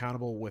just stay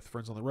accountable with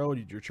friends on the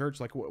road, your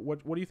church? Like,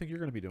 what do you think you're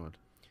going to be doing?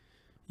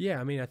 Yeah,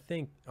 I mean, I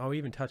think I'll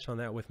even touch on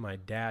that with my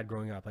dad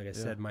growing up. Like I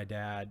said, my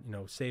dad, you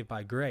know, saved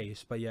by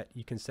grace, but yet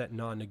you can set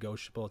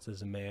non-negotiables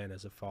as a man,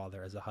 as a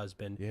father, as a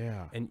husband.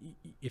 And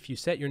if you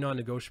set your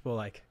non-negotiable,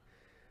 like,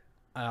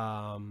 you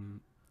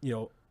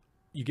know,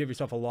 you give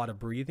yourself a lot of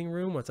breathing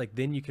room. It's like,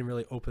 then you can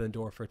really open the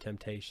door for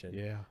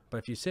temptation. But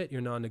if you set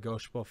your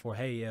non-negotiable for,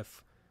 hey,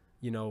 if,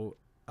 you know,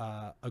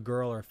 a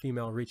girl or a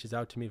female reaches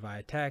out to me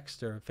via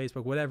text or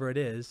Facebook, whatever it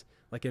is,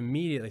 like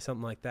immediately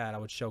something like that, I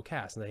would show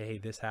Cass and say, hey,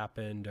 this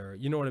happened, or,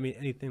 you know what I mean,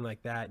 anything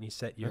like that. And you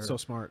set your, that's so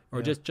smart.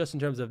 Or just in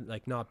terms of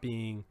like not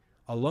being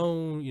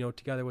alone, you know,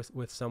 together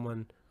with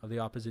someone of the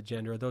opposite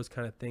gender, or those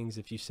kind of things.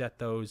 If you set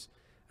those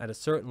at a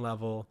certain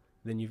level,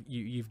 then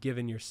you've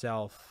given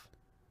yourself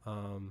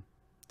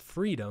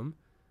freedom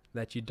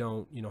that you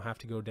don't, you know, have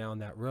to go down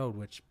that road,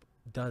 which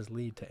does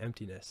lead to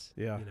emptiness.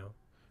 You know,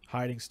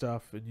 hiding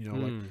stuff, and, you know,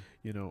 like,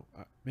 you know,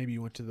 maybe you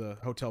went to the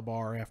hotel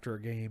bar after a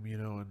game, you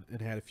know,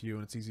 and had a few,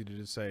 and it's easy to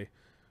just say,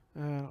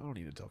 I don't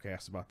need to tell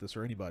Cass about this,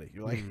 or anybody.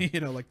 You're like, you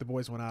know, like the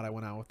boys went out, I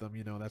went out with them,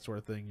 you know, that sort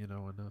of thing, you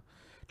know, and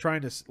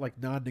trying to,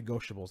 like,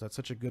 non-negotiables. That's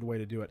such a good way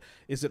to do it.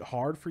 Is it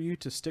hard for you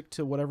to stick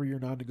to whatever your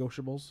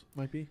non-negotiables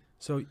might be?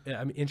 So,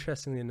 I mean,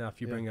 interestingly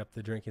enough, you bring up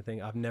the drinking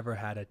thing. I've never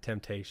had a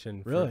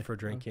temptation for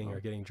drinking or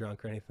getting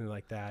drunk or anything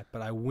like that.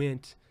 But I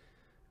went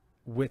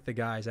with the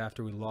guys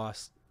after we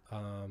lost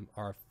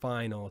our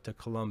final to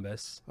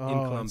Columbus in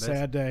Columbus.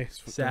 Sad day.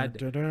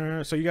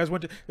 So you guys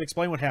went to,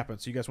 explain what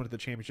happened. So you guys went to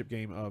the championship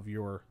game of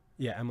your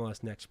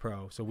MLS Next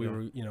Pro. So we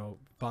were, you know,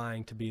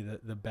 vying to be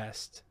the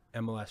best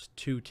MLS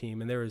 2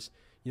 team, and there was,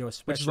 you know,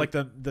 especially, which is like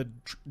the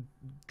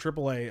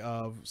AAA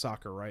of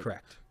soccer, right?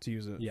 Correct. To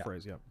use a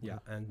phrase,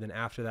 And then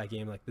after that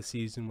game, like, the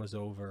season was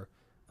over,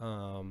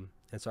 and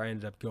so I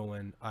ended up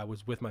going. I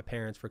was with my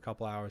parents for a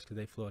couple hours because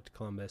they flew out to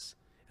Columbus.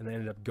 And I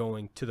ended up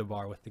going to the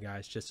bar with the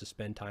guys just to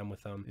spend time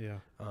with them.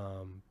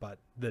 But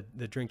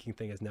the drinking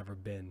thing has never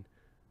been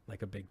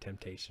like a big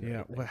temptation.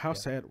 Yeah. Well, how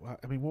sad.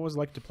 I mean, what was it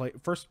like to play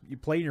first? You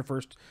played in your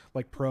first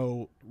like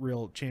pro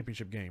real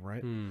championship game,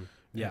 right?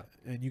 Yeah.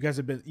 And you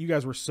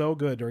guys were so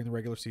good during the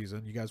regular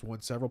season. You guys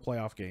won several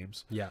playoff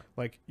games. Yeah.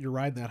 Like you're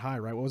riding that high,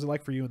 right? What was it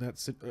like for you in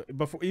that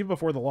even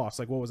before the loss?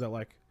 Like what was that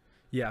like?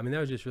 Yeah, I mean, that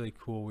was just really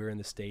cool. We were in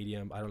the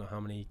stadium. I don't know how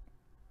many,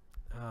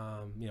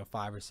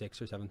 5 or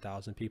 6 or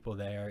 7,000 people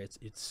there. It's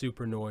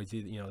super noisy.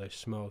 You know, there's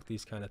smoke,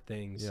 these kind of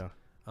things. Yeah.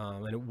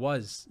 And it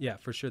was,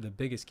 for sure, the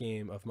biggest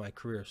game of my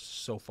career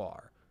so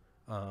far.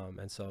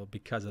 And so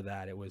because of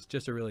that, it was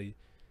just it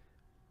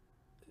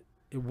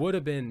would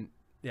have been,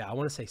 I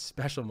want to say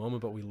special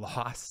moment, but we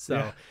lost.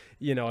 So,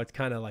 it's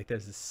kind of like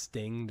there's this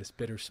sting, this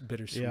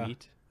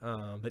bittersweet.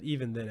 Yeah. But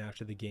even then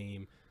after the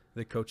game,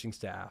 the coaching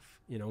staff,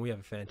 we have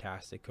a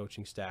fantastic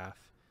coaching staff,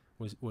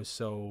 was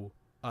so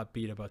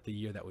upbeat about the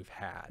year that we've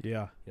had.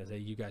 Yeah.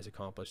 You guys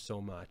accomplished so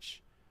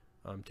much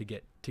to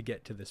get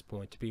to this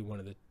point, to be one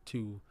of the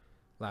 2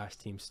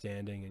 last teams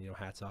standing, and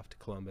hats off to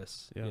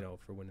Columbus,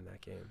 for winning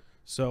that game.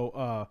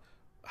 So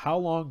how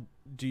long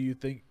do you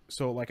think,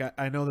 so like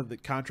I know that the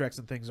contracts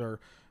and things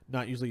are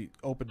not usually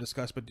open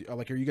discussed, but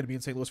like are you going to be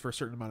in St. Louis for a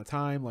certain amount of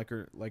time, like,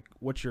 or like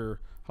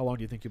how long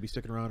do you think you'll be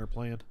sticking around or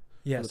playing?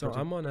 So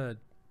I'm on a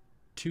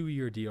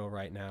 2-year deal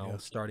right now,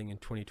 starting in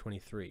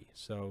 2023.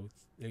 So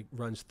it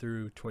runs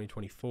through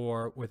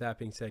 2024. With that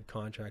being said,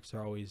 contracts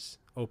are always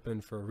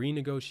open for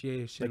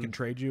renegotiation. They can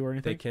trade you or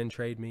anything? They can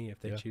trade me if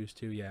they choose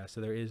to. Yeah.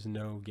 So there is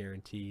no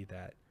guarantee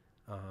that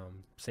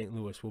St.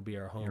 Louis will be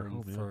our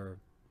home for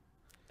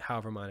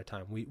however amount of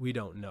time. We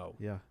don't know.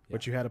 Yeah.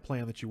 But you had a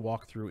plan that you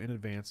walked through in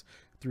advance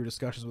through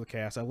discussions with the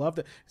cast. I love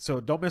that. So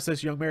don't miss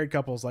this, young married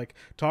couples. Like,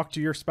 talk to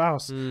your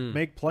spouse,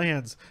 make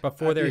plans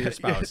before they're your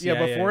spouse.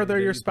 Before they're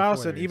your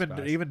spouse, and even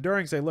spouse. even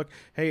during. Say, look,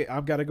 hey,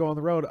 I've got to go on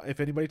the road. If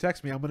anybody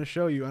texts me, I'm going to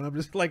show you. And I'm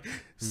just like,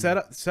 set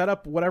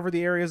up whatever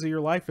the areas of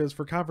your life is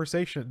for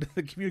conversation.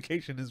 The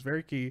communication is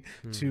very key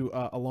to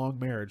a long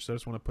marriage. So I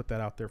just want to put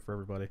that out there for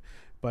everybody.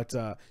 But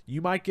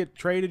you might get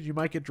traded, you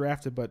might get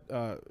drafted, but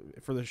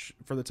for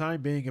the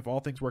time being, if all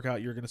things work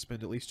out, you're going to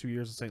spend at least 2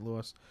 years in St.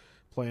 Louis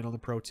playing on the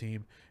pro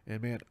team. And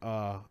man,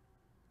 are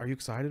you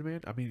excited,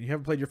 man? I mean, you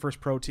haven't played your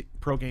first pro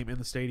game in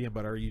the stadium,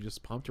 but are you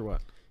just pumped or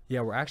what?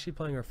 Yeah, we're actually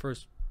playing our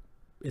first.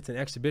 It's an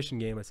exhibition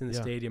game. It's in the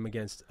stadium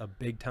against a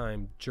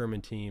big-time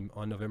German team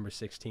on November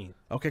 16th.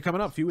 Okay,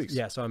 coming up, a few weeks.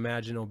 Yeah, so I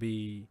imagine it'll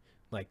be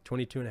like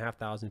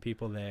 22,500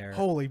 people there.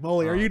 Holy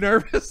moly, are you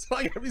nervous?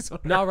 Like, I'd be so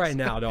nervous. Not right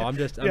now, though. I'm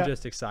just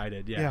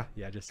excited. Yeah,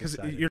 just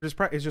excited. You're just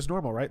it's just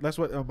normal, right? That's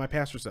what my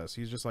pastor says.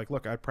 He's just like,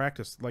 look, I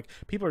practice. Like,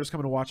 people are just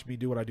coming to watch me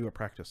do what I do at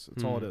practice.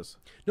 That's all it is.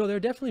 No,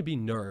 there'll definitely be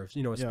nerves,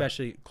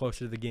 especially closer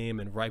to the game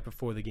and right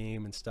before the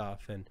game and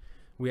stuff. And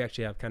we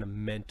actually have kind of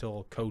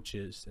mental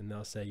coaches, and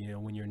they'll say,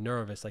 when you're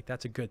nervous, like,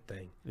 that's a good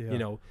thing.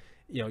 Yeah.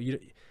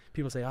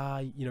 People say,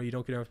 you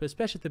don't get nervous, but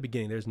especially at the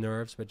beginning, there's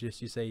nerves, but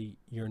just you say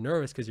you're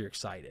nervous because you're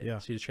excited. Yeah.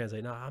 So you just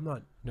translate, no, I'm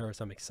not nervous,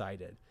 I'm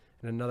excited.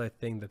 And another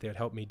thing that they would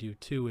help me do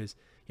too is,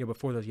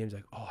 before those games,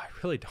 like, oh, I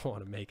really don't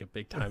want to make a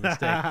big time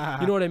mistake.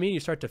 You know what I mean? You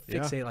start to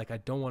fixate, like, I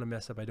don't want to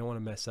mess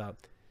up.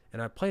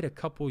 And I played a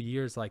couple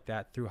years like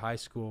that through high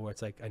school, where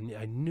it's like,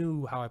 I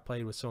knew how I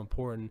played was so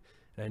important,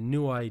 and I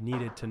knew I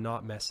needed to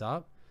not mess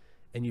up.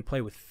 And you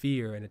play with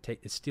fear, and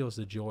it steals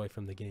the joy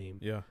from the game.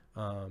 Yeah.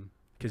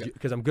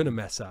 Because I'm gonna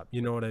mess up,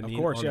 you know what I mean? Of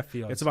course,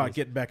 It's about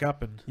getting back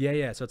up and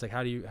So it's like,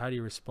 how do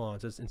you respond?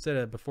 So instead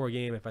of before a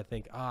game, if I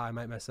think I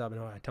might mess up, and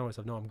I tell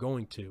myself no, I'm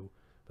going to,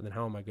 but then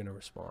how am I going to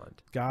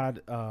respond?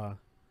 God,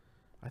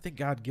 I think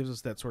God gives us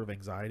that sort of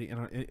anxiety,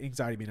 and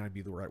anxiety may not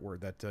be the right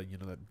word. That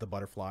that the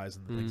butterflies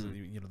and the things that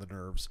the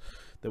nerves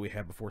that we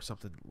had before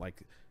something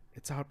like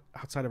it's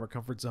outside of our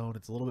comfort zone.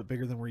 It's a little bit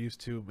bigger than we're used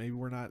to. Maybe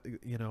we're not,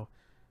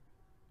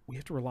 we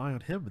have to rely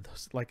on him.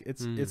 Like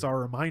it's our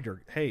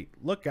reminder. Hey,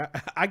 look,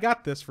 I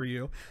got this for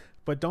you,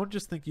 but don't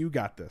just think you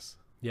got this.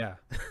 Yeah.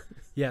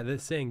 Yeah.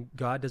 This saying,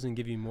 God doesn't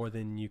give you more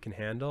than you can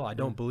handle, I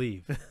don't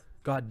believe.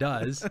 God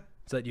does, so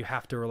that you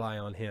have to rely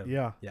on him.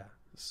 Yeah. Yeah.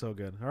 So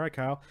good. All right,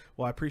 Kyle.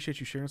 Well, I appreciate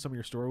you sharing some of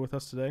your story with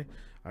us today.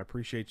 I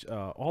appreciate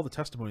all the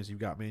testimonies you've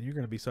got, man. You're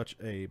going to be such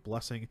a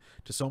blessing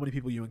to so many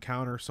people you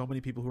encounter, so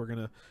many people who are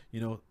going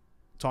to,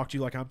 talk to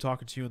you like I'm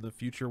talking to you in the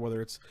future, whether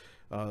it's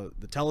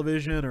the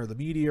television or the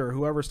media or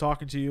whoever's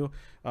talking to you.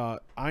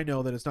 I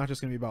know that it's not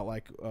just going to be about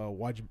like,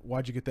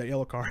 why'd you get that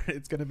yellow card?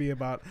 It's going to be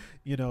about,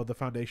 the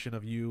foundation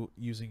of you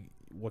using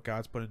what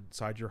God's put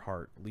inside your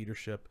heart,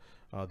 leadership,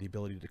 the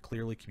ability to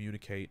clearly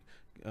communicate,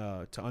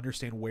 to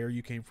understand where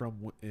you came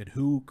from and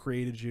who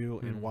created you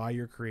and why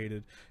you're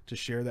created, to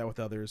share that with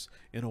others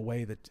in a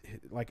way that,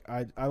 like,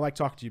 I like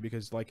talking to you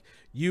because, like,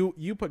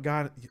 you put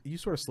God, you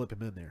sort of slip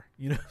him in there,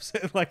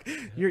 like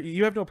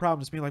you have no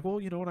problem just being like, well,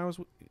 when I was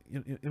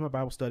in my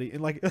Bible study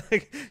and like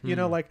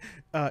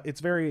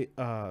it's very,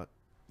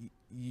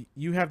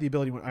 you have the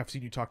ability, when I've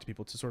seen you talk to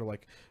people, to sort of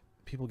like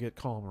people get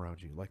calm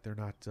around you. Like they're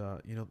not,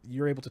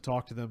 you're able to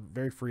talk to them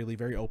very freely,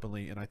 very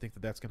openly. And I think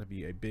that that's going to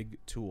be a big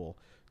tool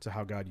to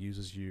how God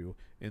uses you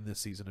in this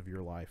season of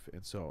your life.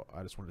 And so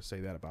I just wanted to say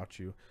that about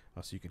you,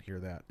 so you can hear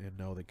that and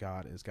know that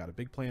God has got a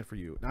big plan for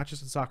you, not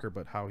just in soccer,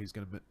 but how he's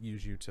going to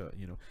use you to,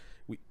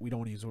 we don't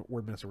want to use the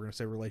word minister. We're going to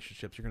say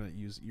relationships. You're going to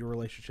use your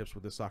relationships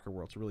with the soccer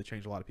world to really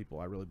change a lot of people.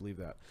 I really believe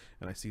that.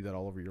 And I see that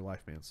all over your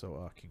life, man.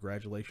 So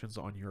congratulations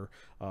on your,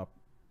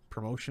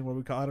 promotion, what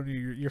we call it, on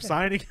your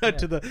signing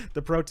to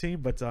the pro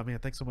team. But man,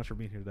 thanks so much for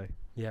being here today.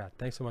 Yeah,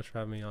 thanks so much for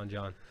having me on,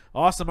 John.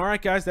 Awesome. All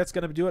right, guys, that's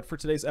going to do it for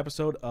today's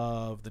episode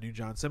of the new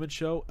John Simmons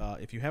Show.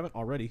 If you haven't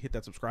already, hit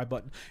that subscribe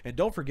button, and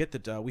don't forget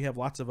that we have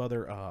lots of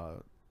other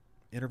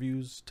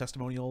interviews,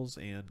 testimonials,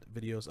 and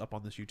videos up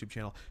on this YouTube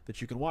channel that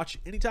you can watch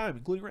anytime,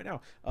 including right now.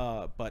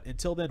 But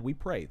until then, we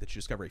pray that you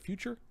discover a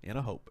future and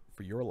a hope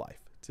for your life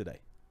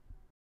today.